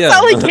 Like, that's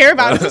all I care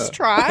about. Just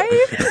try.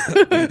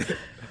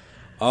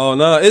 Oh,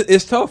 no,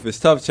 it's tough. It's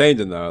tough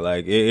changing, though.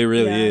 Like, it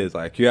really is.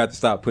 Like, you have to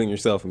stop putting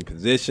yourself in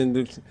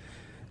position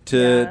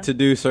to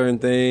do certain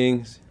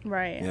things.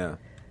 Right. Yeah.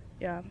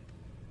 Yeah.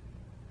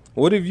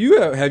 What have you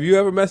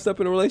ever messed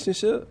up in a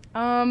relationship?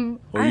 Or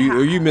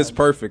you Miss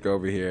Perfect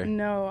over here?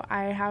 No,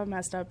 I have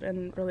messed up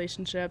in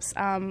relationships.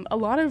 A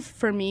lot of,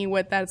 for me,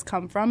 what that's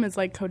come from is,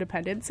 like,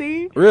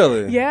 codependency.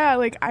 Really? Yeah,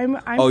 like, I'm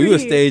you a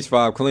stage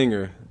 5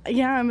 clinger.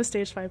 Yeah, I'm a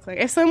stage 5 clinger.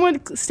 If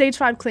someone stage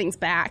 5 clings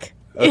back,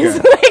 is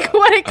like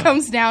what it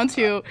comes down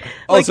to.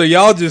 Oh, like, so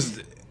y'all just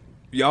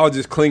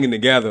clinging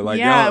together, like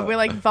we're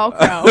like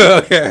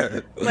Velcro.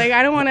 Okay. Like,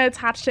 I don't want to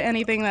attach to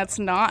anything that's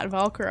not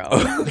Velcro.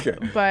 Okay.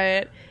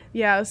 But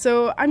yeah,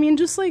 so I mean,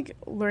 just like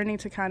learning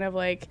to kind of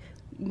like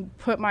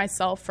put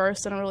myself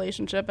first in a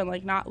relationship and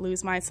like not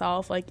lose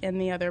myself like in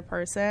the other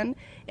person,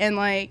 and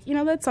like, you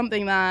know, that's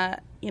something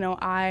that, you know,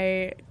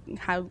 I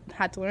have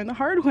had to learn the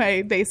hard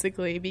way,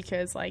 basically,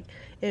 because like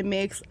it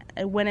makes,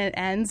 when it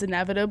ends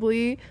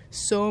inevitably,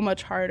 so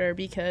much harder,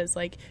 because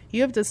like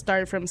you have to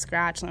start from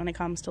scratch when it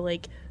comes to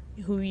like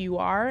who you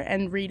are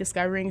and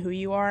rediscovering who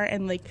you are,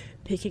 and like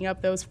picking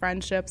up those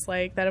friendships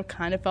like that have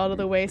kind of fell to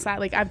the wayside.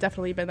 Like, I've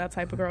definitely been that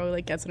type of girl who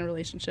like gets in a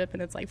relationship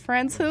and it's like,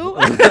 friends who?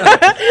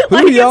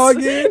 Who y'all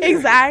again?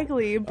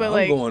 Exactly. But I'm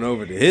like going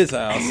over to his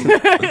house.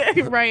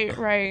 right.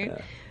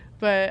 Yeah.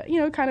 But, you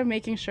know, kind of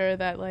making sure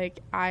that, like,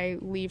 I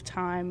leave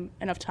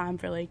enough time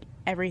for, like,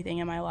 everything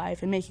in my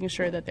life, and making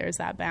sure that there's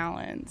that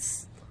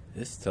balance.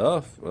 It's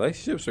tough.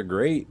 Relationships are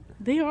great.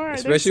 They are.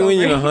 Especially when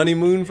you're in a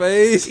honeymoon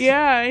phase.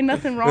 Yeah, ain't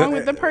nothing wrong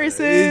with the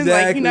person. Exactly.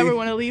 Like, you never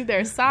want to leave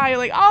their side. You're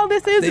like, all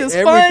this is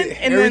fun.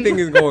 And everything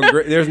is going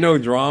great. There's no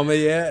drama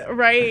yet.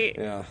 Right.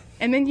 Yeah.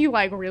 And then you,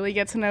 like, really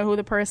get to know who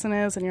the person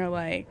is, and you're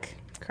like,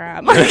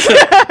 crap.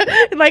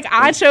 Like,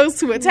 I chose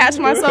to attach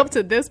myself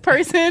to this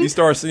person. You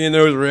start seeing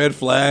those red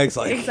flags.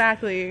 Like,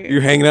 exactly.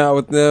 You're hanging out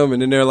with them,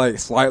 and then they're, like,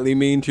 slightly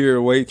mean to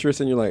your waitress,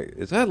 and you're like,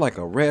 is that, like,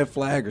 a red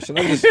flag? Or should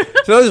I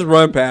just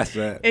run past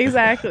that?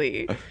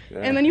 Exactly. Yeah.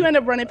 And then you end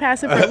up running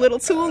past it for a little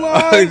too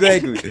long.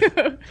 Exactly.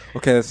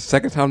 Okay, that's the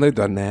second time they've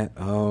done that.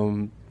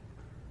 You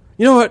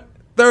know what?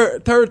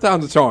 Third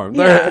time's a charm.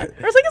 Yeah. I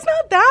was like, it's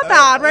not that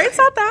bad, right? It's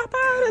not that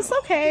bad. It's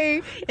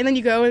okay. And then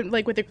you go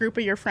like with a group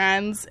of your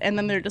friends, and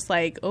then they're just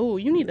like, oh,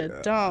 you need to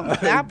dump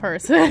that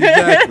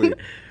person.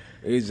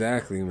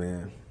 Exactly,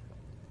 man.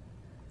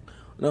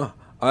 No,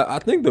 I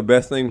think the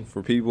best thing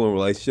for people in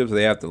relationships,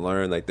 they have to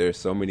learn, like, there's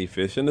so many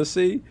fish in the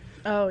sea.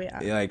 Oh,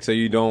 yeah. Like, so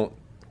you don't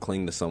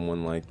cling to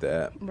someone like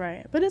that.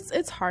 Right. But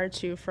it's hard,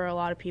 too, for a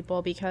lot of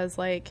people, because,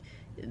 like,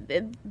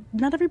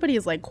 not everybody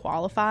is like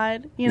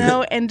qualified, you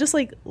know, and just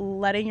like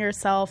letting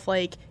yourself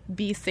like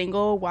be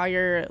single while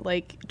you're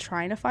like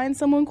trying to find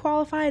someone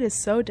qualified is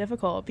so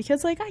difficult,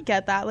 because like I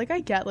get that, like I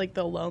get like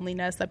the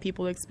loneliness that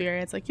people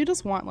experience, like you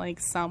just want like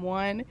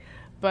someone,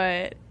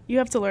 but you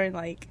have to learn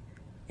like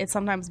it's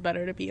sometimes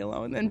better to be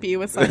alone than be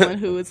with someone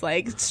who is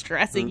like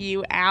stressing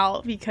you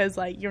out because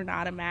like you're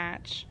not a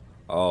match.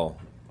 Oh,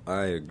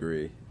 I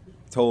agree,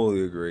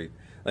 totally agree.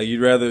 Like,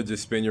 you'd rather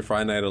just spend your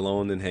Friday night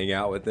alone than hang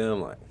out with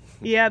them. Like,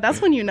 yeah, that's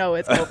when you know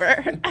it's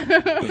over.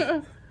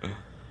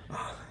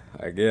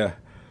 Yeah.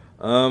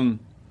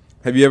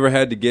 Have you ever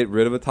had to get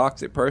rid of a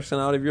toxic person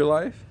out of your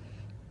life?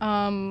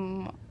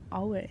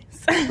 Always.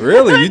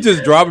 Really? You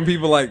just dropping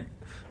people like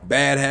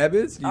bad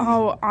habits?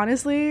 Oh,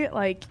 honestly,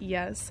 like,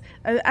 yes.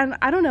 And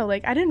I don't know,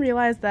 like, I didn't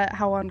realize that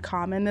how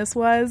uncommon this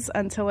was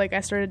until like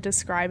I started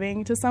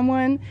describing to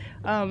someone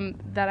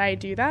that I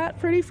do that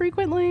pretty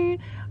frequently.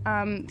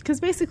 Because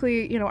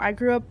basically, you know, I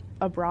grew up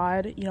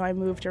abroad. You know, I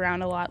moved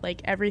around a lot.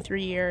 Like, every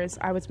 3 years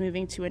I was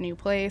moving to a new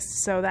place,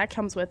 so that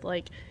comes with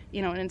like,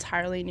 you know, an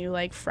entirely new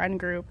like friend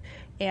group.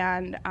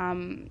 And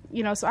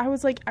you know, so I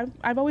was like,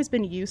 I've always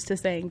been used to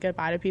saying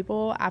goodbye to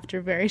people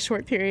after very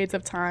short periods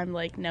of time,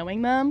 like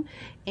knowing them.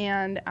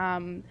 And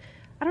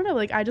I don't know,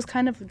 like I just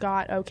kind of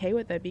got okay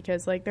with it,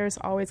 because like there's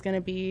always going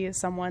to be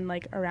someone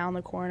like around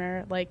the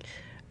corner. Like,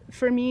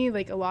 for me,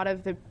 like a lot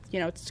of the, you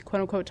know,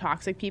 quote unquote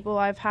toxic people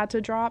I've had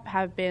to drop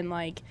have been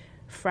like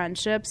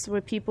friendships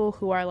with people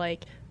who are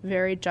like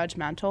very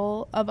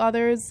judgmental of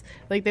others.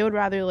 Like, they would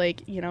rather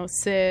like, you know,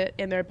 sit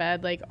in their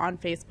bed like on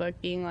Facebook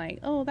being like,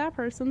 oh, that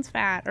person's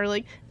fat, or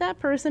like that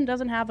person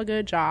doesn't have a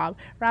good job,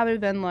 rather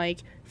than like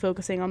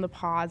focusing on the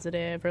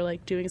positive or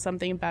like doing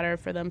something better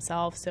for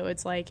themselves. So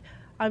it's like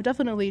I've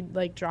definitely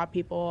like dropped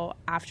people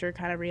after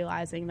kind of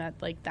realizing that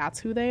like that's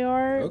who they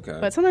are. Okay.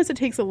 But sometimes it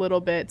takes a little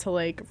bit to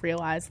like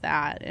realize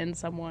that in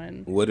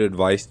someone. What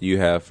advice do you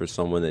have for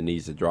someone that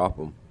needs to drop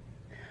them?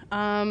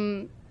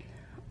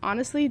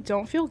 Honestly,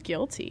 don't feel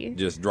guilty.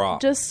 Just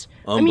drop. Just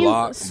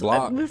unblock,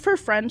 block. For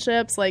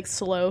friendships, like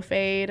slow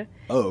fade.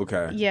 Oh,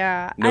 okay.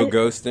 Yeah. No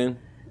ghosting?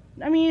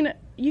 I mean,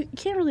 you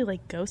can't really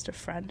like ghost a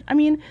friend. I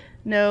mean,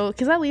 no,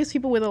 because that leaves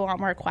people with a lot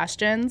more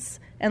questions,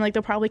 and like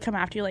they'll probably come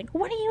after you like,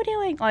 what are you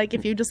doing? Like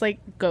if you just like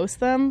ghost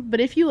them. But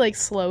if you like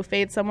slow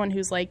fade someone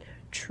who's like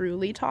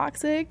truly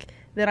toxic,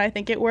 then I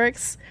think it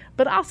works.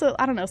 But also,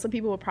 I don't know, some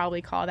people would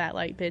probably call that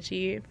like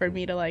bitchy for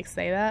me to like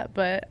say that.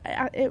 But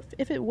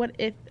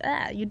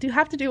you do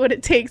have to do what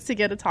it takes to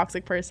get a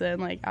toxic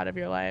person like out of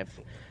your life.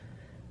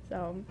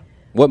 So,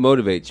 what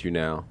motivates you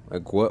now?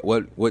 Like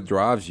what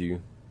drives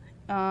you?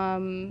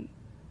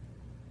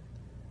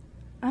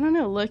 I don't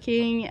know,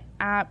 looking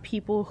at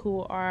people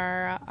who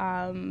are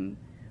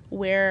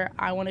where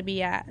I want to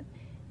be at.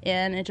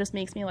 And it just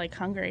makes me like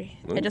hungry.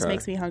 Okay. It just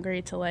makes me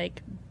hungry to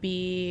like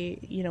be,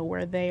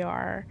 where they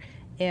are,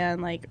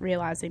 and like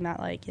realizing that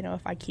like,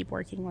 if I keep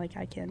working, like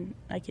I can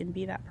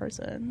be that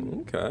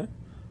person. Okay.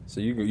 So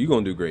you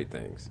going to do great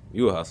things.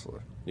 You a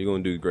hustler. You're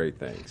going to do great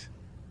things.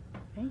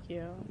 Thank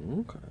you.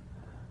 Okay.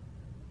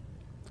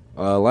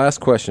 Last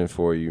question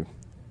for you.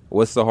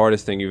 What's the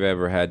hardest thing you've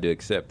ever had to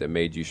accept that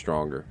made you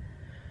stronger?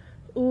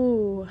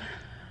 Ooh.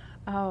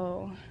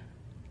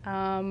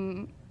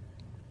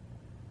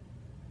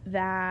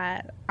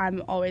 That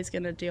I'm always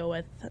going to deal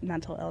with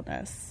mental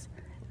illness.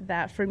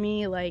 That for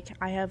me, like,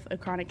 I have a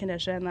chronic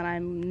condition that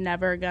I'm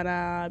never going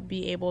to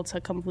be able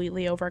to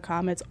completely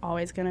overcome. It's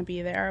always going to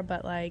be there.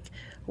 But, like,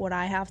 what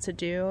I have to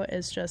do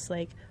is just,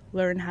 like,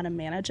 learn how to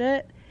manage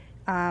it.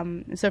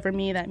 So for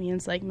me, that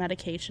means, like,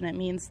 medication. It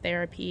means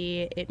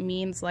therapy. It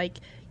means, like,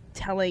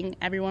 telling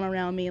everyone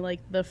around me, like,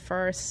 the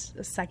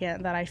first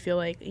second that I feel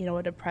like,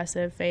 a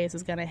depressive phase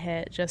is going to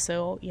hit, just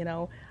so,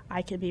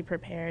 I can be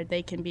prepared,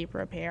 they can be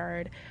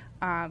prepared.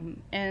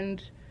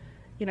 And,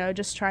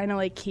 just trying to,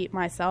 like, keep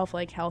myself,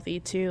 like, healthy,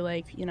 too,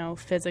 like,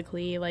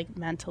 physically, like,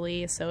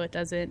 mentally, so it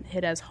doesn't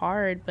hit as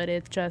hard. But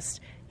it just,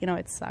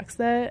 it sucks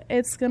that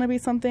it's going to be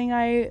something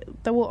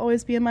that will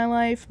always be in my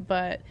life.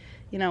 But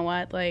you know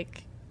what,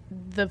 like,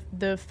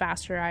 the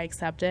faster I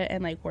accept it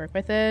and, like, work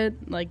with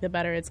it, like, the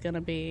better it's going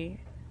to be.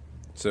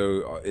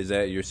 So is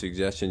that your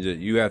suggestion? That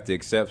you have to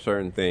accept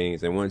certain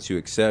things, and once you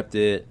accept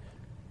it,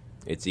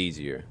 it's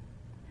easier?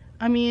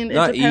 I mean,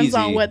 it depends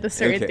on what the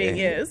certain thing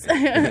is.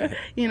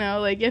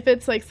 Like, if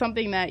it's, like,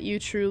 something that you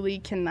truly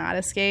cannot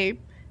escape,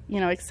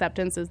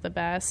 acceptance is the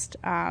best.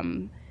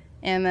 And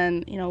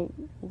then,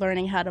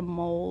 learning how to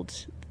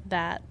mold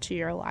that to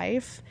your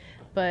life.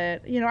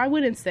 But, I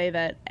wouldn't say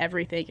that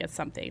everything is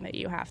something that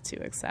you have to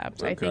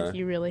accept. Okay. I think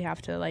you really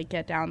have to, like,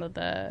 get down to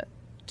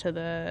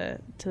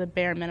the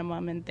bare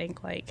minimum and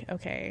think, like,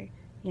 okay,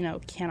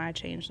 can I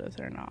change this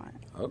or not?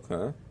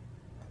 Okay.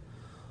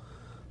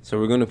 So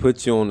we're going to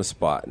put you on the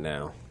spot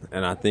now,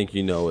 and I think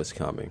it's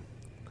coming.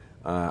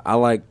 I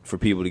like for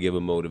people to give a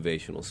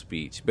motivational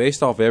speech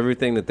based off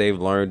everything that they've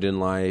learned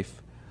in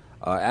life.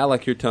 Act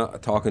like you're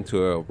talking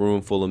to a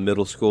room full of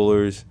middle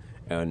schoolers,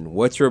 and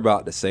what you're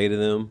about to say to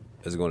them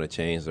is going to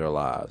change their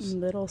lives.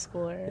 Middle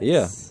schoolers.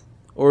 Yeah.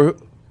 Or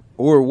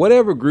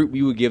whatever group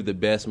you would give the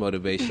best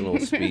motivational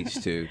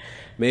speech to.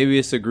 Maybe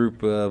it's a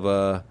group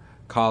of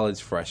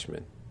college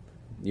freshmen.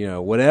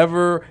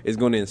 Whatever is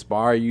going to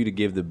inspire you to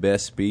give the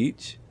best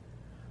speech,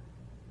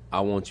 I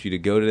want you to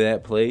go to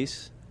that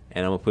place,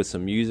 and I'm going to put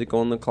some music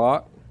on the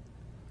clock,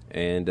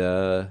 and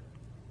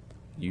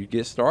you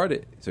get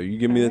started. So you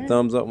give me the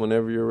thumbs up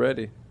whenever you're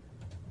ready.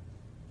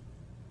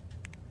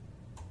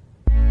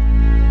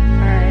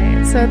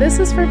 So this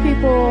is for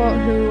people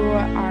who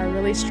are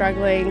really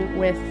struggling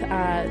with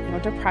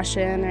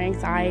depression or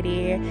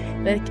anxiety.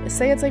 Like,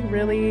 say it's like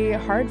really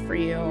hard for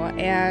you,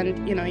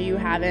 and you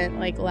haven't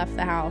like left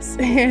the house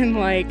in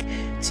like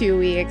 2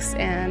 weeks,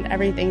 and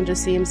everything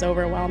just seems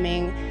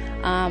overwhelming.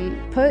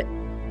 Put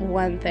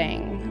one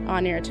thing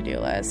on your to-do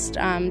list.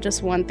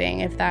 Just one thing.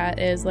 If that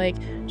is like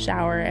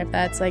shower, if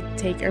that's like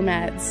take your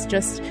meds,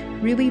 just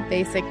really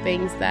basic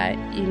things that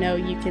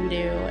you can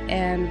do,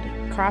 and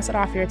cross it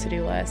off your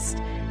to-do list.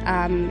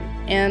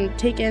 And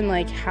take in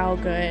like how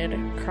good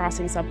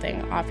crossing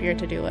something off your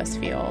to-do list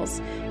feels,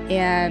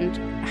 and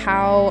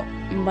how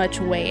much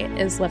weight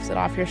is lifted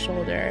off your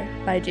shoulder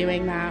by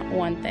doing that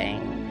one thing.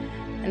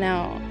 And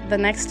now the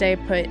next day,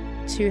 put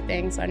 2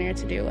 things on your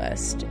to-do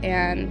list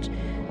and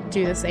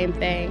do the same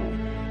thing.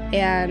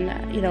 And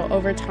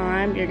over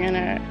time, you're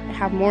gonna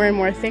have more and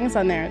more things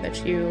on there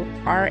that you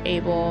are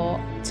able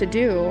to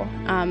do.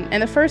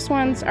 And the first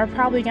ones are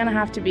probably gonna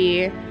have to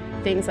be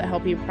things that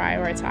help you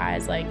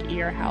prioritize like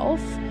your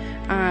health,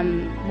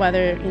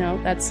 whether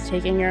that's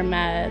taking your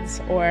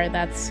meds or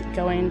that's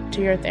going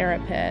to your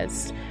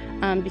therapist,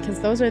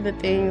 because those are the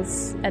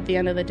things at the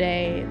end of the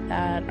day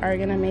that are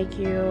going to make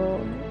you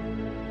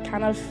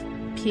kind of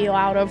peel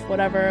out of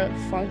whatever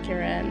funk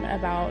you're in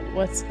about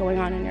what's going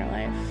on in your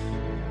life.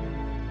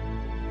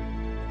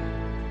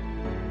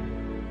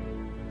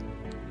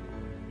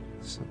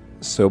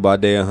 So by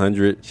day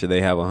 100, should they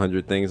have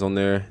 100 things on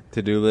their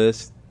to-do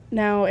list?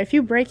 Now, if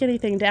you break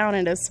anything down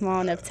into small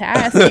enough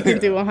tasks, you can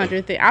do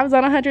 100 things. I was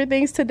on 100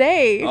 things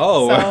today.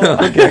 Oh, so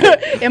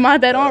okay. In my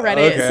bed on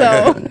Reddit. Okay.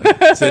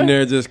 So sitting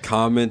there just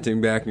commenting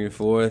back and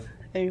forth.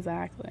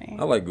 Exactly.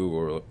 I like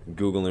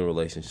Googling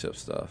relationship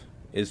stuff.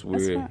 It's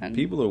weird.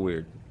 People are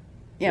weird.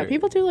 Yeah,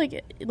 people do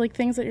like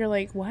things that you're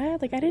like,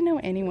 what? Like, I didn't know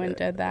anyone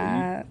did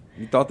that.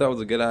 You thought that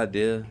was a good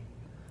idea?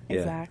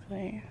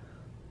 Exactly. Yeah.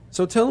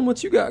 So tell them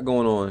what you got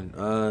going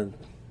on.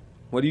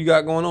 What do you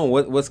got going on?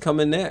 What's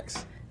coming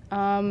next?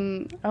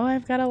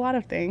 I've got a lot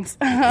of things.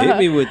 Hit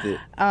me with it.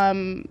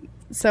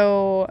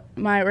 So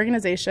my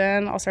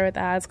organization, I'll start with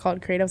that. It's called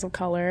Creatives of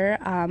Color,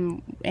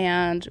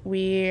 and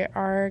we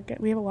have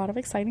a lot of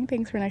exciting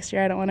things for next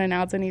year. I don't want to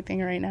announce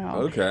anything right now.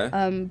 Okay.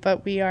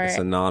 But we are. It's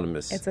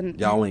anonymous.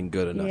 Y'all ain't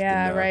good enough.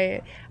 Yeah, to know.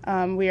 Right.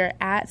 We are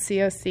at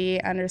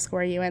COC_UNC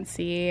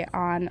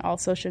on all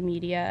social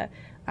media.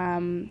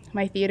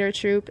 My theater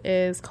troupe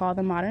is called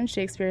the Modern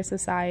Shakespeare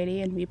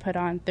Society, and we put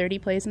on 30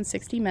 plays in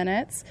 60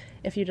 minutes.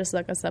 If you just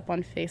look us up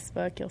on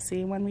Facebook, you'll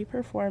see when we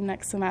perform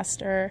next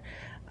semester.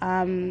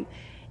 And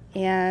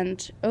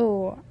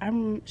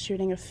I'm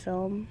shooting a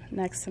film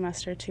next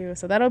semester too,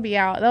 so that'll be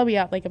out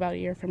like about a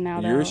year from now.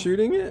 You're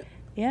shooting it?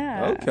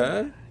 Yeah.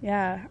 Okay.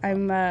 Yeah,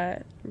 I'm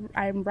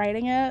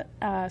writing it,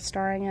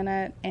 starring in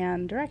it,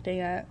 and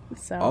directing it.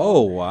 So.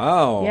 Oh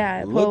wow!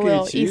 Yeah, put a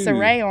little Issa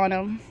Rae on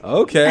them.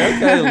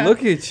 Okay,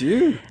 look at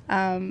you.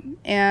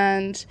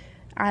 And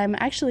I'm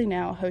actually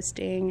now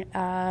hosting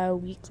a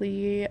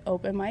weekly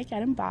open mic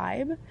at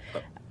Imbibe.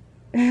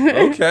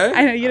 Okay.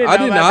 I know you didn't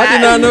know about that. I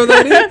did not know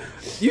that either.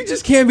 You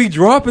just can't be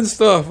dropping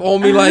stuff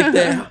on me like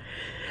that.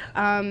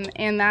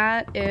 And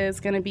that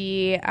is going to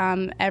be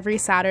every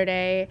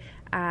Saturday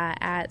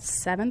at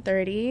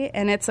 7:30,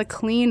 and it's a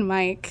clean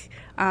mic.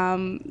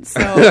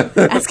 So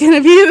it's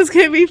gonna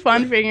be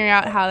fun figuring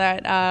out how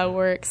that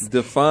works.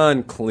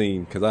 Define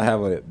clean, because I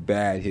have a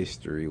bad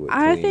history with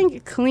clean. I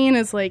think clean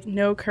is like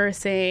no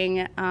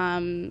cursing,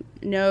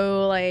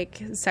 no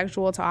like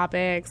sexual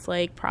topics,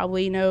 like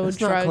probably no That's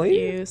drug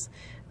use.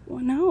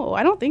 Well, no,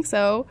 I don't think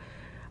so.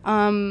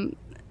 And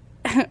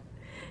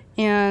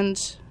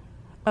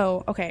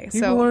okay,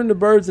 people learn the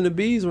birds and the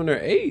bees when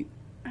they're 8.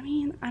 I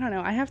mean, I don't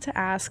know. I have to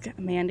ask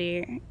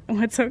Mandy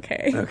what's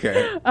okay.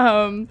 Okay.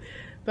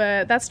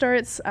 But that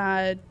starts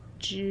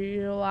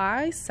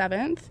July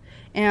 7th.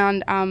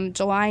 And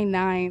July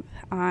 9th,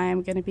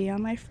 I'm going to be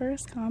on my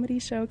first comedy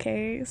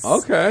showcase.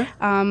 Okay.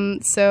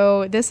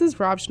 So this is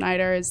Rob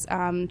Schneider's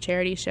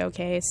charity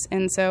showcase.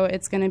 And so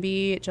it's going to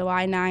be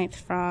July 9th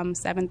from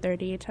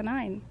 7:30 to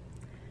 9.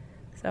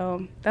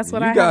 So that's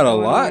what I have. You got a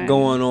lot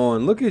going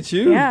on. Look at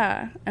you.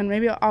 Yeah. And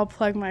maybe I'll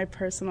plug my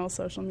personal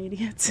social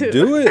media too.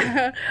 Do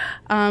it.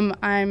 I'm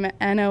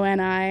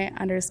NONI_SKI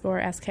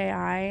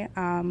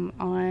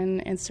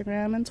on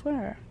Instagram and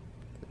Twitter.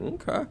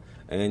 Okay.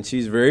 And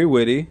she's very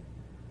witty.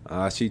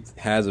 She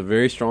has a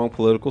very strong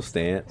political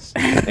stance.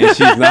 And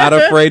she's not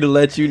afraid to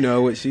let you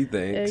know what she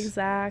thinks.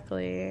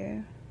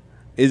 Exactly.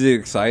 Is it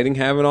exciting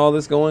having all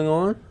this going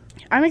on?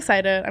 I'm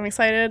excited. A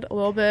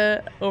little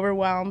bit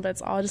overwhelmed, but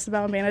it's all just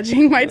about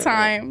managing my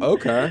time.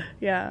 Okay.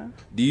 Yeah.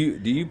 Do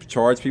you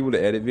charge people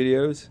to edit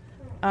videos?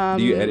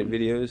 Do you edit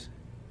videos?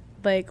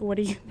 Like, what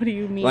do you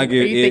mean? Like, are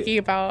you thinking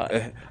about?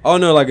 Oh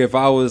no, like if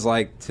I was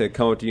like to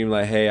come up to you and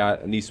like, hey,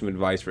 I need some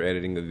advice for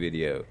editing a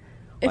video.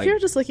 If you're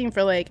just looking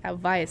for like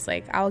advice,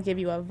 like I'll give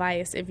you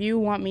advice. If you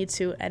want me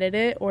to edit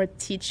it or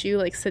teach you,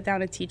 like sit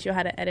down and teach you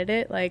how to edit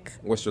it, like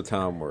what's your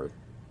time worth?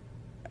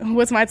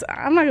 What's my?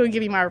 I'm not going to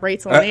give you my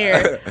rates on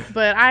air,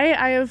 but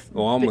I have.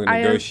 Well, I'm a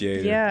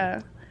negotiator.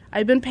 Yeah,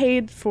 I've been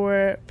paid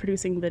for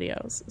producing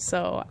videos,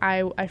 so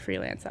I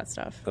freelance that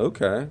stuff.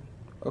 Okay,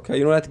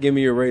 you don't have to give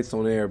me your rates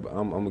on air, but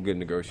I'm a good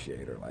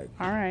negotiator. Like,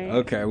 all right.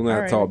 Okay, we're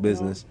gonna talk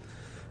business.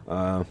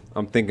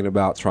 I'm thinking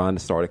about trying to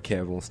start a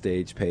Kev on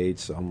Stage page,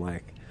 so I'm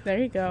like, there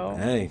you go.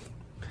 Hey,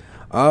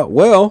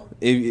 well,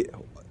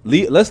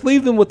 let's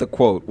leave them with a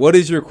quote. What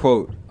is your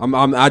quote?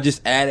 I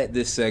just added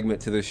this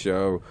segment to the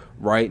show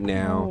right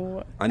now.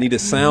 Oh. I need a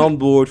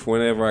soundboard for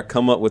whenever I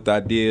come up with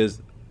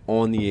ideas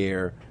on the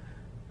air.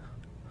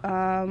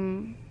 Let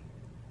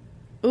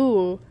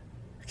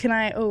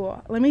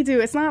me do,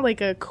 it's not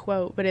like a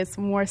quote, but it's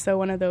more so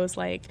one of those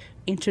like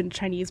ancient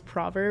Chinese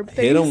proverb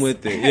things. Hit them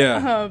with it,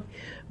 yeah.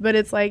 But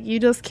it's like you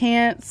just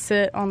can't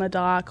sit on the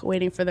dock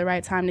waiting for the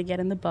right time to get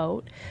in the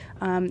boat.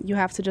 You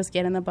have to just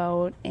get in the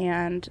boat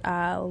and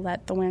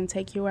let the wind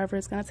take you wherever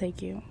it's going to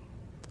take you.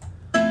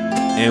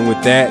 And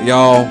with that,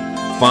 y'all,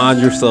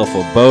 find yourself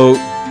a boat,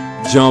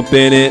 jump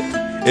in it.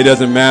 It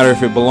doesn't matter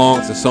if it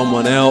belongs to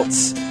someone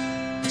else.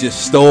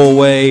 Just stow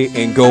away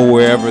and go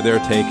wherever they're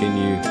taking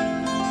you.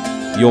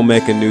 You'll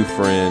make a new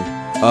friend.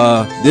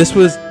 This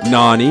was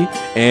Nani,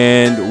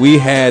 and we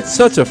had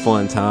such a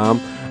fun time.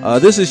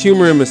 This is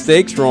Humor and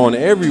Mistakes. We're on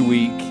every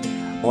week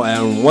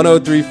on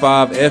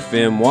 103.5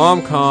 FM,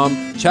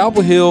 Wamcom,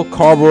 Chapel Hill,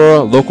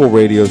 Carrboro, local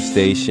radio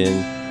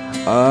station.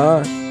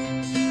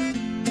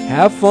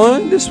 Have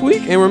fun this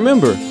week, and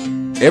remember,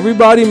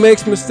 everybody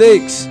makes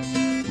mistakes,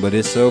 but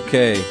it's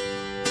okay.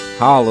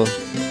 Holla.